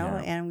 Yeah.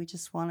 And we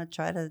just want to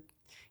try to,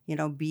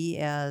 be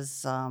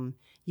as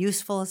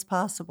useful as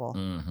possible.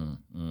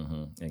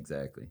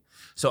 Exactly.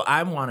 So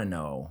I want to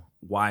know,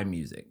 why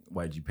music?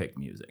 Why did you pick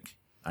music?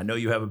 I know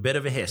you have a bit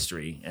of a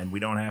history, and we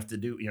don't have to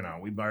do,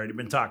 we've already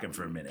been talking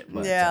for a minute.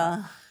 But,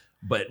 yeah.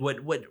 But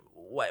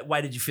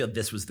why did you feel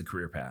this was the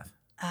career path?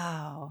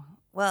 Oh,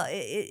 well,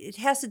 it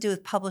has to do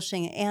with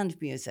publishing and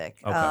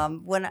music. Okay.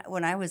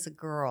 When I was a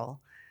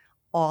girl,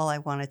 all I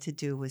wanted to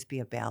do was be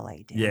a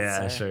ballet dancer.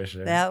 Yeah,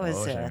 sure. That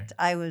was it. Sure.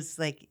 I was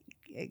like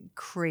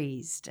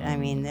crazed. I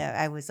mean,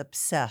 I was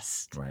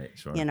obsessed. Right,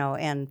 sure.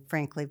 And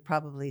frankly,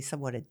 probably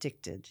somewhat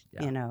addicted.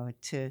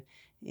 To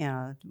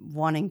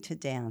wanting to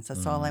dance.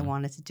 That's all I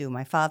wanted to do.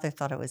 My father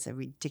thought it was a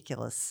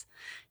ridiculous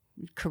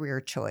career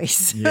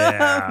choice.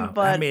 Yeah.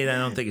 But I mean, I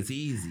don't think it's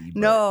easy. But,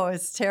 no,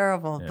 it's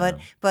terrible. Yeah.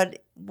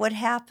 But what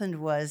happened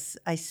was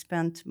I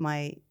spent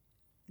my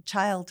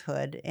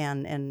childhood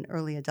and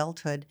early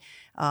adulthood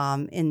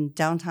in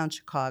downtown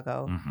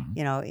Chicago,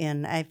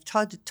 and I've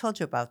told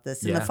you about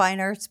this, in the Fine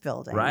Arts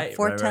Building, right,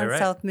 410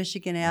 South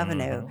Michigan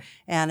Avenue.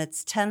 And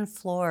it's 10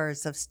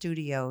 floors of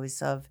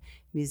studios of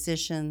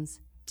musicians,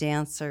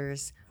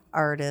 dancers,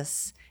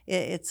 artists.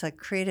 It's a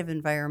creative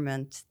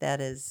environment that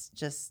is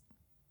just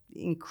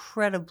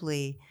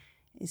incredibly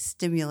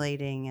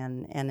stimulating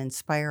and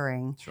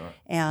inspiring. Sure.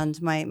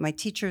 And my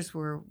teachers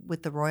were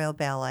with the Royal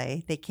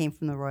Ballet. They came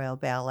from the Royal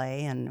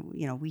Ballet, and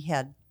we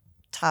had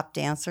top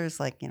dancers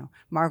like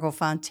Margot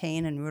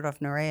Fonteyn and Rudolf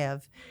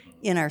Nureyev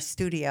in our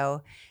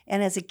studio.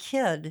 And as a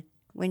kid,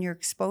 when you're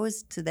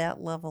exposed to that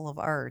level of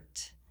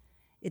art,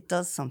 it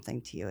does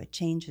something to you. It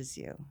changes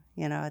you.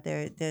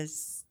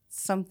 There's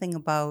something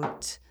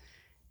about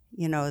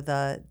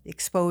the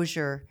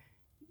exposure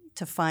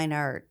to fine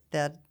art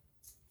that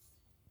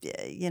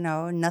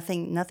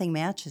nothing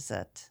matches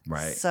it.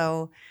 Right.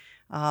 So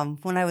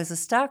when I was a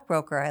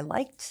stockbroker, I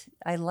liked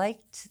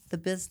the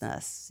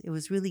business. It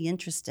was really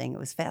interesting. It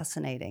was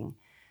fascinating.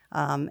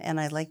 And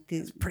I liked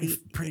the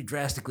pretty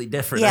drastically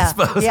different, yeah, I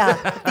suppose.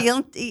 Yeah,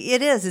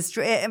 it is. It's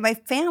my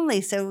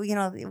family said,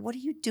 what are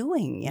you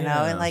doing?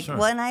 And sure.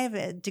 well, and I have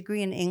a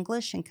degree in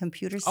English and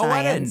computer science. Oh,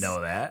 I didn't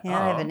know that. Yeah,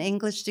 I have an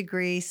English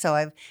degree. So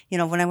I've,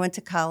 when I went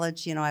to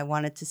college, I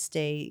wanted to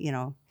stay,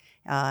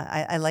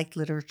 I liked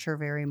literature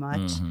very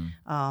much.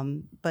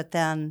 But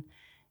then,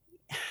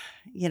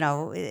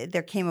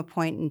 there came a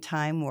point in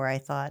time where I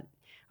thought,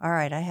 all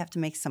right, I have to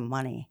make some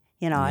money.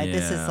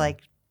 This is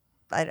like,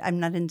 I'm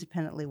not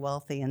independently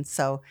wealthy. And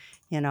so,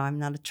 I'm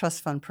not a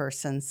trust fund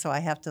person. So I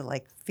have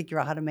to figure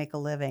out how to make a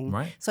living.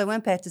 Right. So I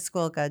went back to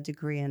school, got a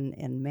degree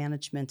in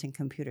management and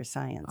computer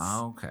science.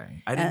 Oh,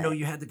 okay. I didn't know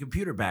you had the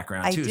computer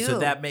background too. I do. So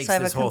that makes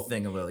this whole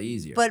thing a little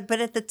easier. But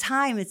at the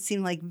time, it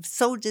seemed like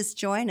so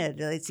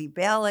disjointed. I'd see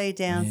ballet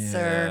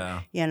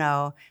dancer,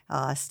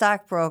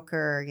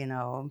 stockbroker,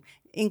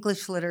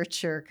 English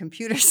literature,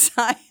 computer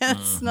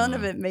science. None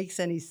of it makes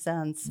any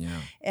sense. Yeah.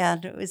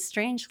 And it was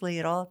strangely,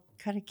 it all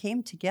kind of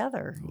came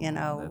together, that's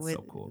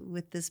so cool.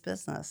 with this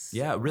business.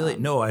 Yeah, really.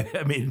 No,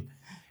 I mean,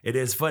 it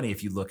is funny.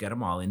 If you look at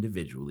them all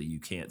individually,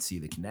 you can't see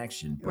the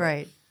connection. But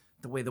right.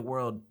 The way the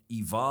world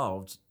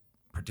evolved,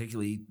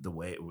 particularly the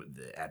way with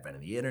the advent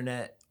of the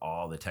internet,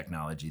 all the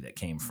technology that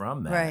came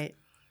from that. Right.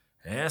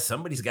 Yeah,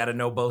 somebody's got to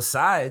know both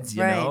sides,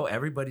 you right. know.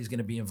 Everybody's going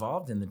to be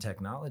involved in the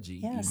technology,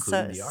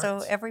 including the arts.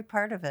 So every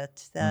part of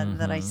it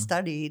that I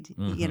studied,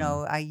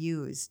 I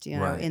used,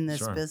 in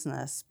this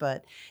business.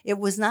 But it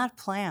was not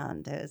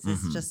planned.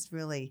 It's just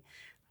really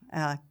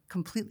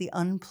completely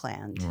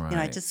unplanned. Right.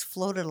 I just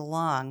floated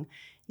along,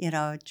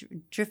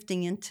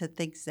 drifting into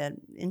things that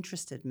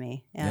interested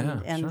me.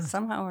 And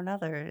somehow or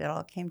another, it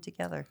all came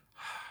together.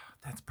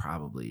 That's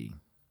probably...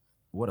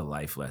 What a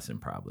life lesson,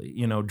 probably,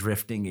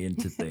 drifting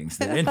into things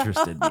that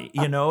interested me,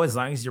 as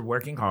long as you're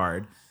working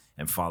hard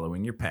and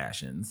following your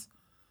passions.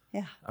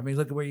 Yeah. I mean,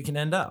 look at where you can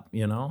end up,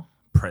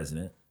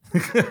 president.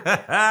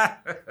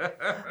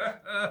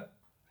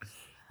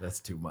 That's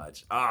too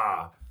much.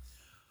 Well,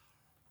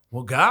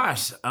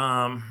 gosh,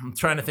 I'm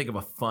trying to think of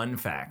a fun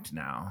fact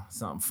now.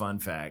 Something fun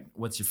fact.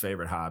 What's your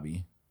favorite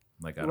hobby?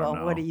 I don't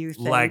know. What do you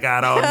think?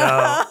 I don't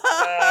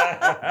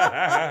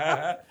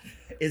know.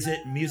 Is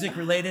it music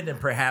related and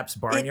perhaps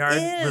barnyard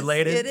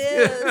related? It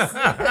is.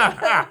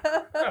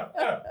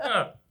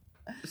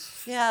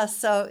 Yeah.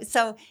 So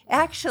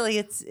actually,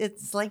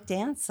 it's like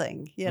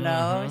dancing,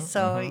 Well,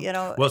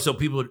 so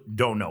people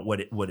don't know what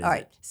is all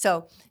right. it.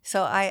 So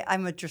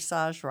I'm a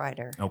dressage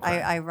rider.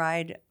 Okay. I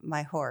ride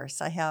my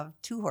horse. I have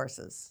 2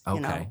 horses.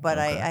 Okay. But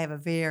I have a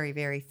very,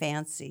 very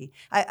fancy.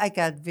 I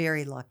got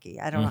very lucky.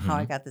 I don't know how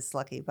I got this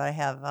lucky, but I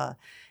have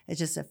it's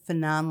just a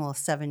phenomenal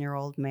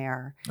 7-year-old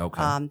mare.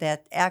 Okay.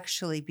 That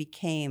actually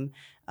became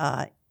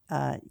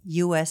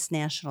U.S.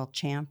 national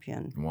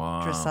champion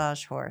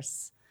dressage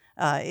horse.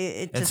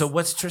 So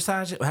what's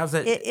dressage? How's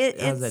that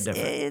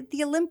different?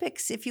 The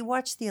Olympics, if you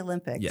watch the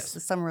Olympics, yes. the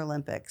Summer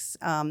Olympics,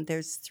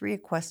 there's 3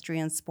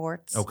 equestrian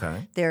sports.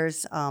 Okay.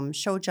 There's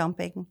show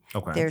jumping.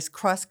 Okay. There's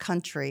cross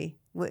country.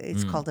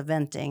 It's called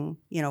eventing,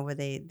 where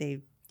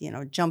they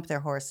jump their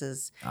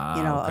horses,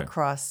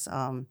 across,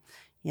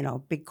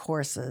 big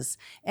courses.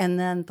 And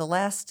then the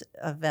last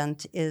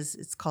event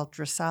it's called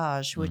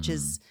dressage, which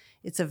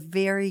it's a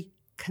very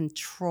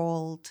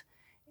controlled,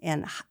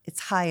 and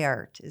it's high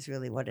art is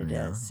really what it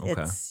is.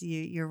 Okay. It's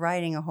you're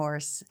riding a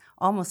horse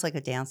almost like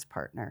a dance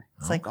partner.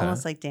 It's like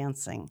almost like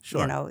dancing,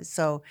 Sure.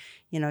 So,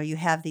 you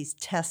have these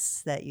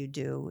tests that you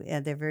do,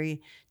 and they're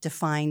very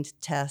defined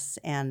tests,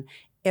 and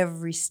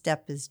every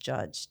step is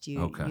judged.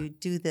 You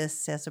do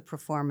this as a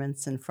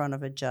performance in front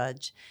of a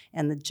judge,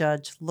 and the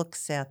judge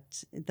looks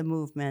at the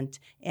movement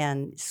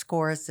and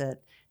scores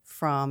it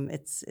from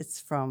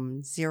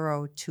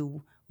 0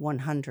 to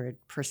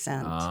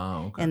 100%.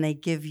 Oh, okay. And they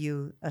give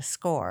you a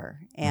score.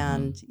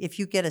 And if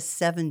you get a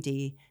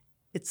 70,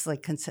 it's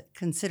like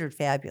considered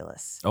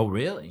fabulous. Oh,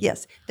 really?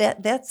 Yes.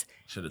 That's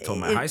should have told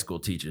my high school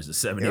teachers the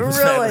 70 was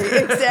really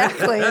fabulous.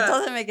 exactly. It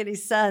doesn't make any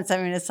sense.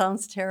 I mean, it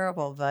sounds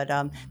terrible, but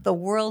the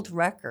world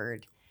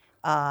record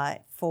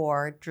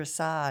for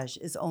dressage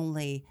is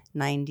only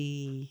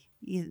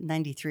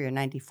 93 or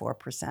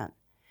 94%.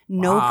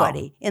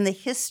 Nobody in the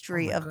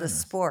history of the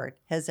sport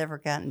has ever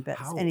gotten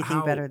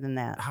anything better than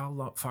that.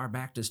 How far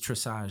back does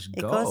dressage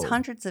go? It goes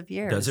hundreds of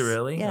years. Does it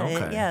really? Yeah,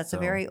 okay. It's a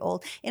very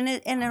old. And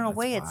in a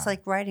way, it's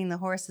like riding the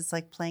horse. It's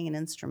like playing an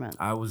instrument.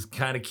 I was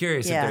kind of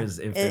curious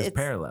if there's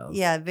parallels.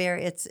 Yeah,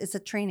 it's a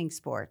training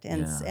sport,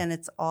 and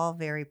it's all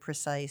very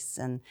precise.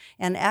 And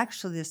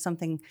actually, there's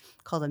something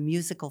called a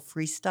musical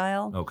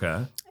freestyle.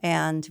 Okay.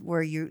 And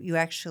where you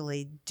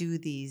actually do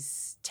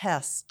these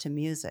tests to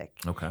music.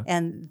 Okay.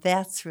 And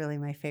that's really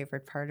my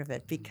favorite part of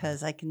it,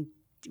 because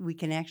we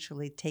can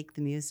actually take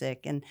the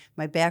music, and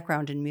my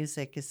background in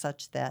music is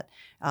such that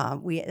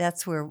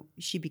that's where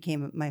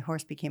my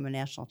horse became a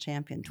national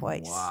champion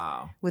twice.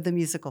 Wow. With the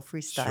musical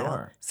freestyle.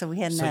 Sure. So we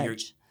had an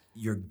edge.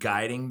 You're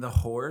guiding the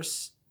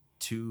horse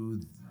to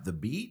the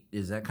beat?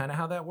 Is that kind of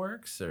how that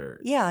works? Or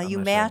yeah, you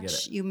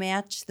match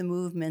the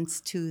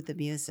movements to the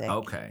music.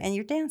 Okay. And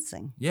you're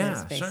dancing.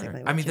 Yeah,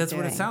 sure. I mean, that's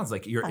what it sounds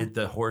like.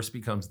 The horse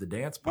becomes the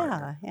dance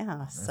partner.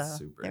 Yeah. So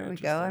super there we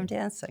go. I'm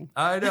dancing.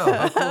 I know.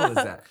 How cool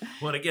is that?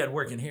 Well, again,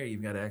 working here,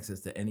 you've got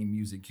access to any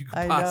music you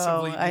could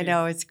possibly need. I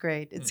know. It's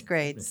great. It's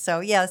great.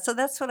 So so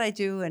that's what I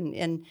do,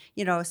 and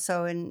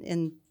so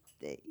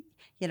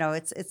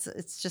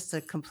it's just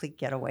a complete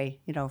getaway,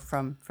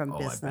 from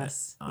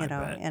business, I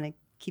bet. and it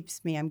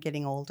keeps me. I'm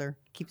getting older.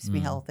 Keeps me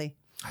healthy.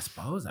 I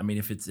suppose. I mean,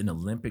 if it's an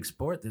Olympic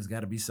sport, there's got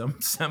to be some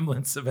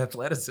semblance of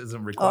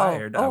athleticism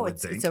required. I would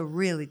think. It's a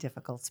really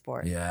difficult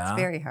sport. Yeah, it's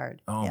very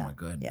hard. Oh my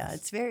goodness. Yeah,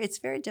 it's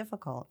very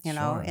difficult.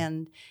 Sure.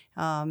 And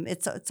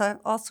it's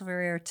also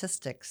very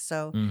artistic.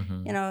 So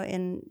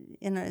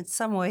in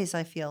some ways,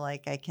 I feel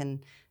like I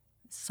can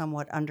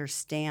somewhat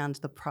understand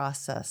the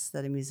process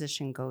that a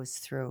musician goes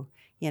through.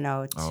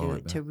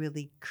 To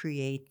really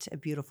create a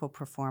beautiful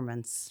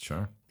performance.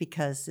 Sure.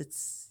 Because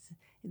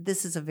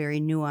this is a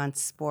very nuanced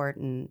sport,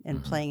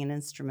 and playing an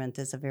instrument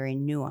is a very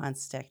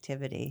nuanced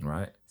activity.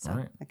 Right.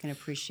 So I can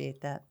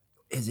appreciate that.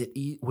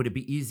 Would it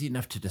be easy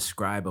enough to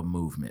describe a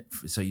movement?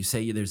 So you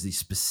say there's these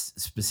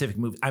specific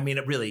moves. I mean,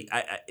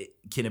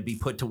 can it be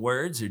put to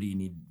words, or do you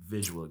need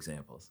visual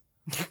examples?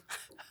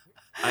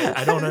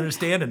 I don't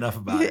understand enough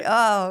about it.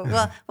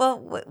 Oh,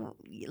 well,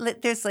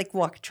 there's like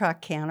walk,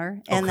 trot,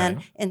 canter, and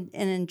then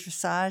in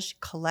dressage,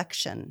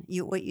 collection.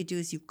 What you do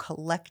is you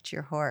collect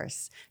your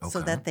horse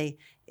so that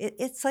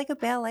it's like a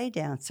ballet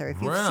dancer.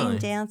 If you've seen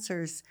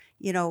dancers,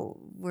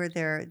 where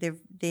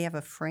they have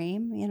a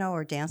frame,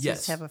 or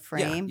dancers have a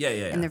frame,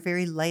 and they're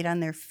very light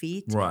on their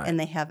feet, and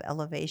they have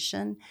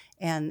elevation,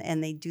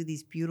 and they do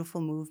these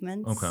beautiful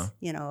movements,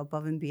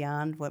 above and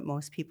beyond what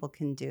most people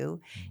can do.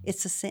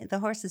 It's the same. The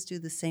horses do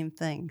the same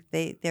thing.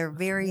 They're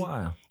very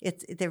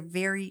they're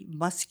very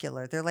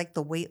muscular. They're like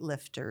the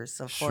weightlifters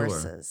of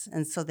horses,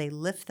 and so they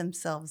lift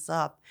themselves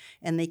up,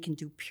 and they can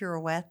do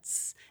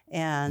pirouettes.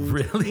 And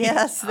really,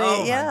 yes,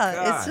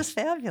 it's just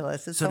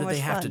fabulous. It's so do much they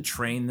have fun. to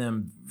train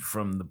them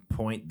from the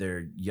point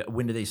they're?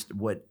 When do they?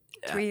 What?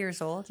 3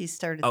 years old. He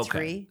started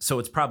 3. So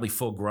it's probably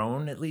full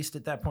grown at least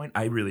at that point.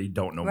 I really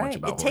don't know much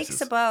about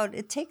horses.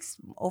 It takes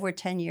over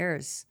 10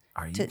 years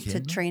to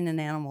train an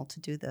animal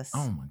to do this.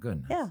 Oh my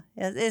goodness. Yeah,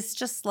 it's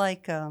just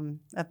like a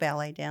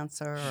ballet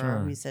dancer or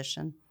a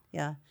musician.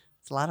 Yeah,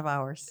 it's a lot of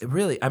hours.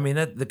 Really, I mean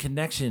the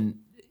connection.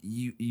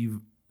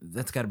 You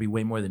that's got to be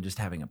way more than just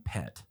having a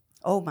pet.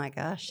 Oh my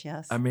gosh,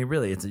 yes. I mean,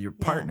 really, it's your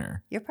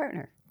partner. Your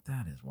partner.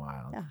 That is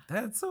wild. Yeah.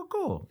 That's so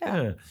cool.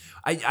 Yeah.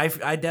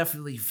 I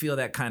definitely feel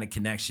that kind of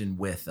connection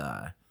with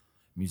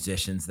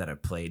musicians that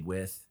I've played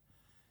with.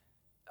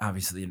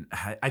 Obviously,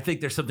 I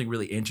think there's something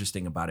really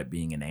interesting about it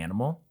being an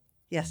animal.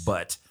 Yes.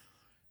 But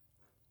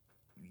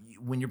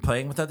when you're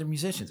playing with other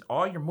musicians,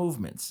 all your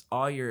movements,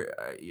 all your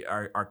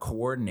are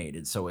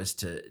coordinated so as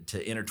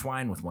to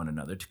intertwine with one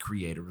another to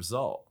create a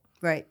result.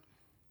 Right.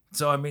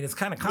 So, I mean, it's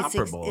kind of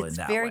comparable in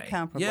that way. It's very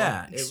comparable.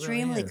 Yeah,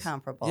 extremely really is.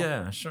 comparable.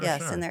 Yeah, sure.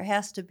 Yes, sure. and there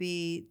has to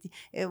be,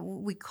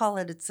 we call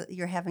it,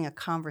 you're having a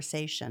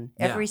conversation.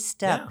 Every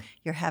step,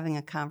 you're having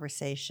a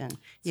conversation.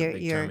 It's a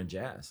big term in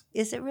jazz.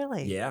 Is it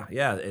really? Yeah.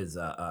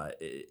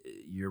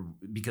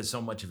 Because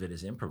so much of it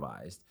is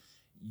improvised,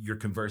 you're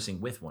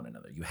conversing with one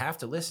another. You have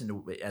to listen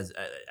to,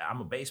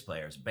 I'm a bass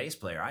player. As a bass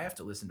player, I have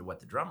to listen to what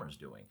the drummer's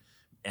doing.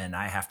 And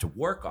I have to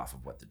work off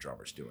of what the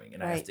drummer's doing.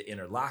 And I have to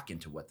interlock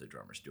into what the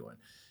drummer's doing.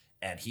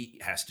 And he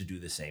has to do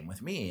the same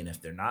with me. And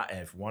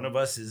if one of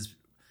us is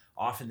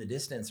off in the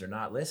distance or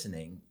not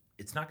listening,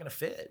 it's not going to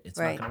fit. It's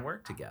not going to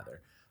work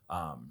together.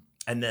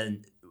 And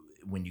then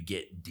when you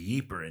get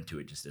deeper into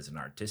it, just as an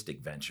artistic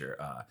venture,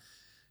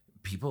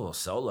 people will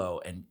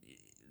solo and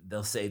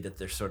they'll say that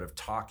they're sort of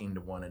talking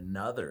to one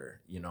another,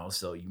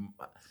 so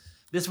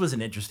this was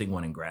an interesting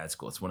one in grad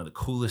school. It's one of the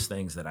coolest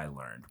things that I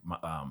learned.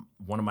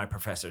 One of my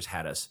professors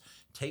had us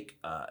take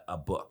a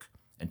book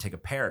and take a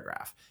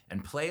paragraph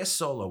and play a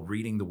solo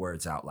reading the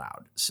words out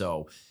loud.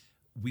 So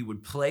we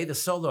would play the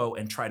solo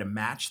and try to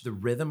match the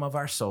rhythm of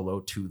our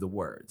solo to the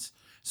words.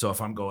 So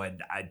if I'm going,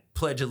 I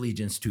pledge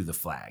allegiance to the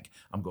flag,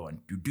 I'm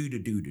going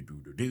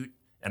do-do-do-do-do-do-do,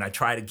 and I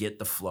try to get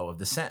the flow of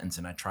the sentence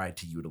and I try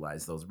to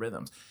utilize those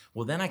rhythms.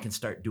 Well, then I can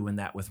start doing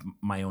that with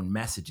my own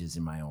messages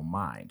in my own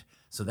mind.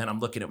 So then I'm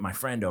looking at my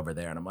friend over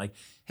there and I'm like,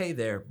 hey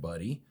there,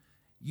 buddy,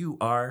 you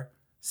are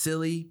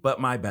silly,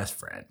 but my best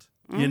friend.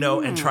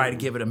 And try to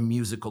give it a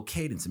musical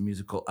cadence, a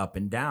musical up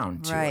and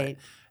down to it.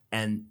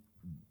 And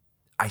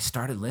I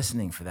started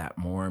listening for that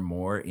more and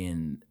more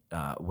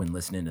when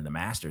listening to the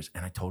masters,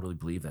 and I totally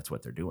believe that's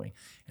what they're doing.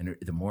 And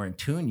the more in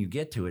tune you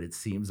get to it, it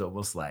seems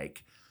almost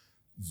like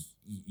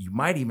you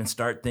might even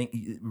start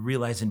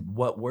realizing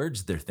what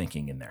words they're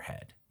thinking in their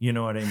head. You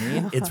know what I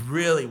mean? It's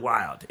really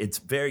wild. It's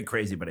very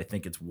crazy, but I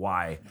think it's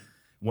one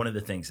of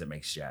the things that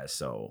makes jazz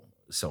so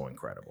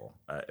incredible.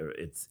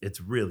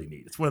 It's really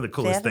neat. It's one of the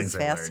coolest things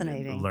I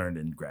learned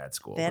in grad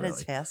school. That really.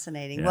 is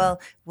fascinating. Yeah.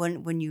 Well,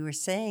 when you were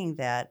saying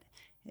that,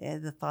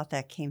 the thought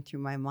that came through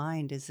my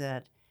mind is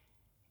that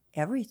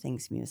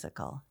everything's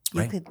musical.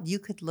 You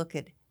could look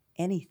at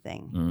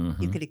anything.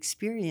 Mm-hmm. You could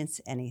experience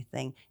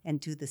anything and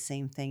do the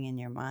same thing in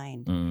your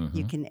mind. Mm-hmm.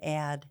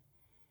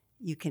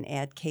 You can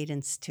add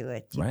cadence to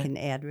it. You can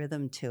add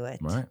rhythm to it.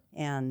 Right.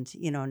 And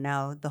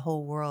now the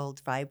whole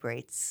world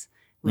vibrates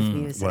with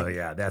music. Well,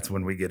 yeah, that's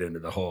when we get into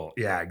the whole,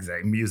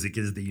 exactly. Music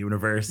is the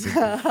universe.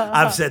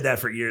 I've said that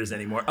for years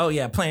anymore. Oh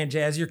yeah, playing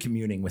jazz, you're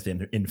communing with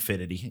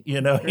infinity.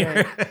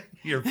 Right.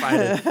 You're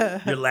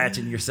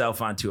latching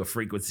yourself onto a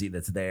frequency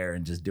that's there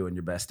and just doing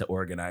your best to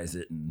organize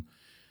it and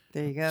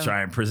there you go.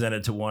 Try and present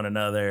it to one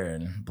another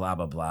and blah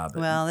blah blah.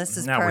 But well, this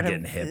is now part we're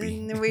getting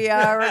hippie.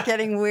 We're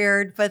getting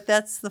weird, but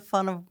that's the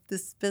fun of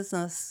this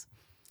business.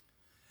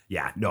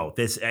 Yeah, no,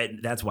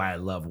 that's why I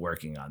love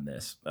working on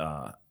this.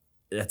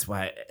 That's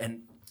why,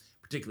 and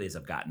particularly as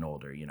I've gotten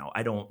older,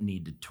 I don't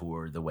need to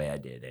tour the way I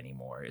did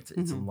anymore. It's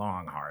a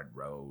long, hard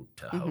road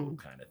to hoe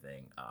kind of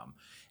thing.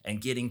 And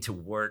getting to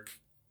work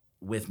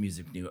with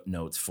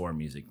Musicnotes for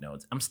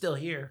Musicnotes. I'm still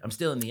here. I'm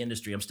still in the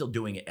industry. I'm still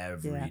doing it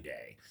every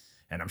day.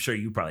 And I'm sure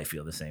you probably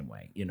feel the same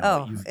way.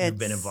 You've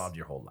been involved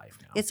your whole life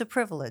now. It's a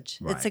privilege.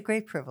 Right. It's a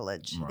great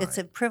privilege. Right. It's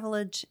a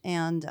privilege,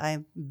 and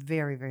I'm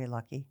very, very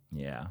lucky.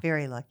 Yeah.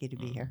 Very lucky to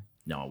be here.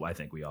 No, I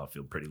think we all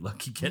feel pretty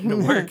lucky getting to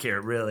work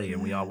here, really.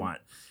 And we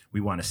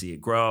want to see it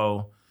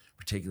grow,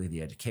 particularly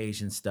the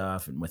education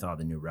stuff. And with all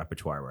the new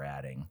repertoire we're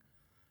adding,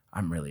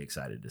 I'm really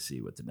excited to see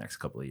what the next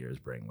couple of years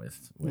bring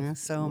with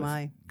so am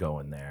I.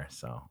 Going there.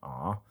 So,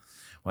 well,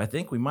 I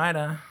think we might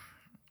have.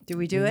 Did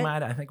we do it?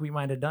 I think we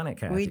might have done it,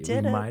 Kathy. We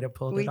did it. We might have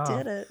pulled it off. We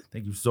did it.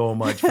 Thank you so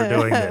much for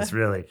doing this,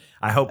 really.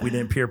 I hope we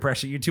didn't peer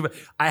pressure you too much.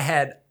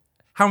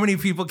 How many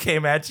people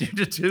came at you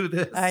to do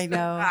this? I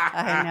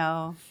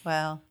know.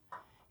 Well,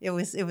 it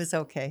was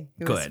okay.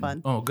 It was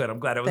fun. Oh, good. I'm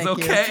glad it was Thank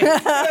okay. You.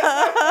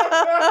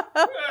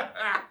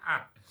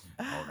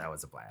 Oh, that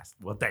was a blast.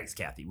 Well, thanks,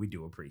 Kathy. We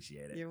do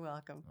appreciate it. You're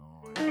welcome.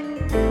 All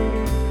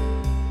right.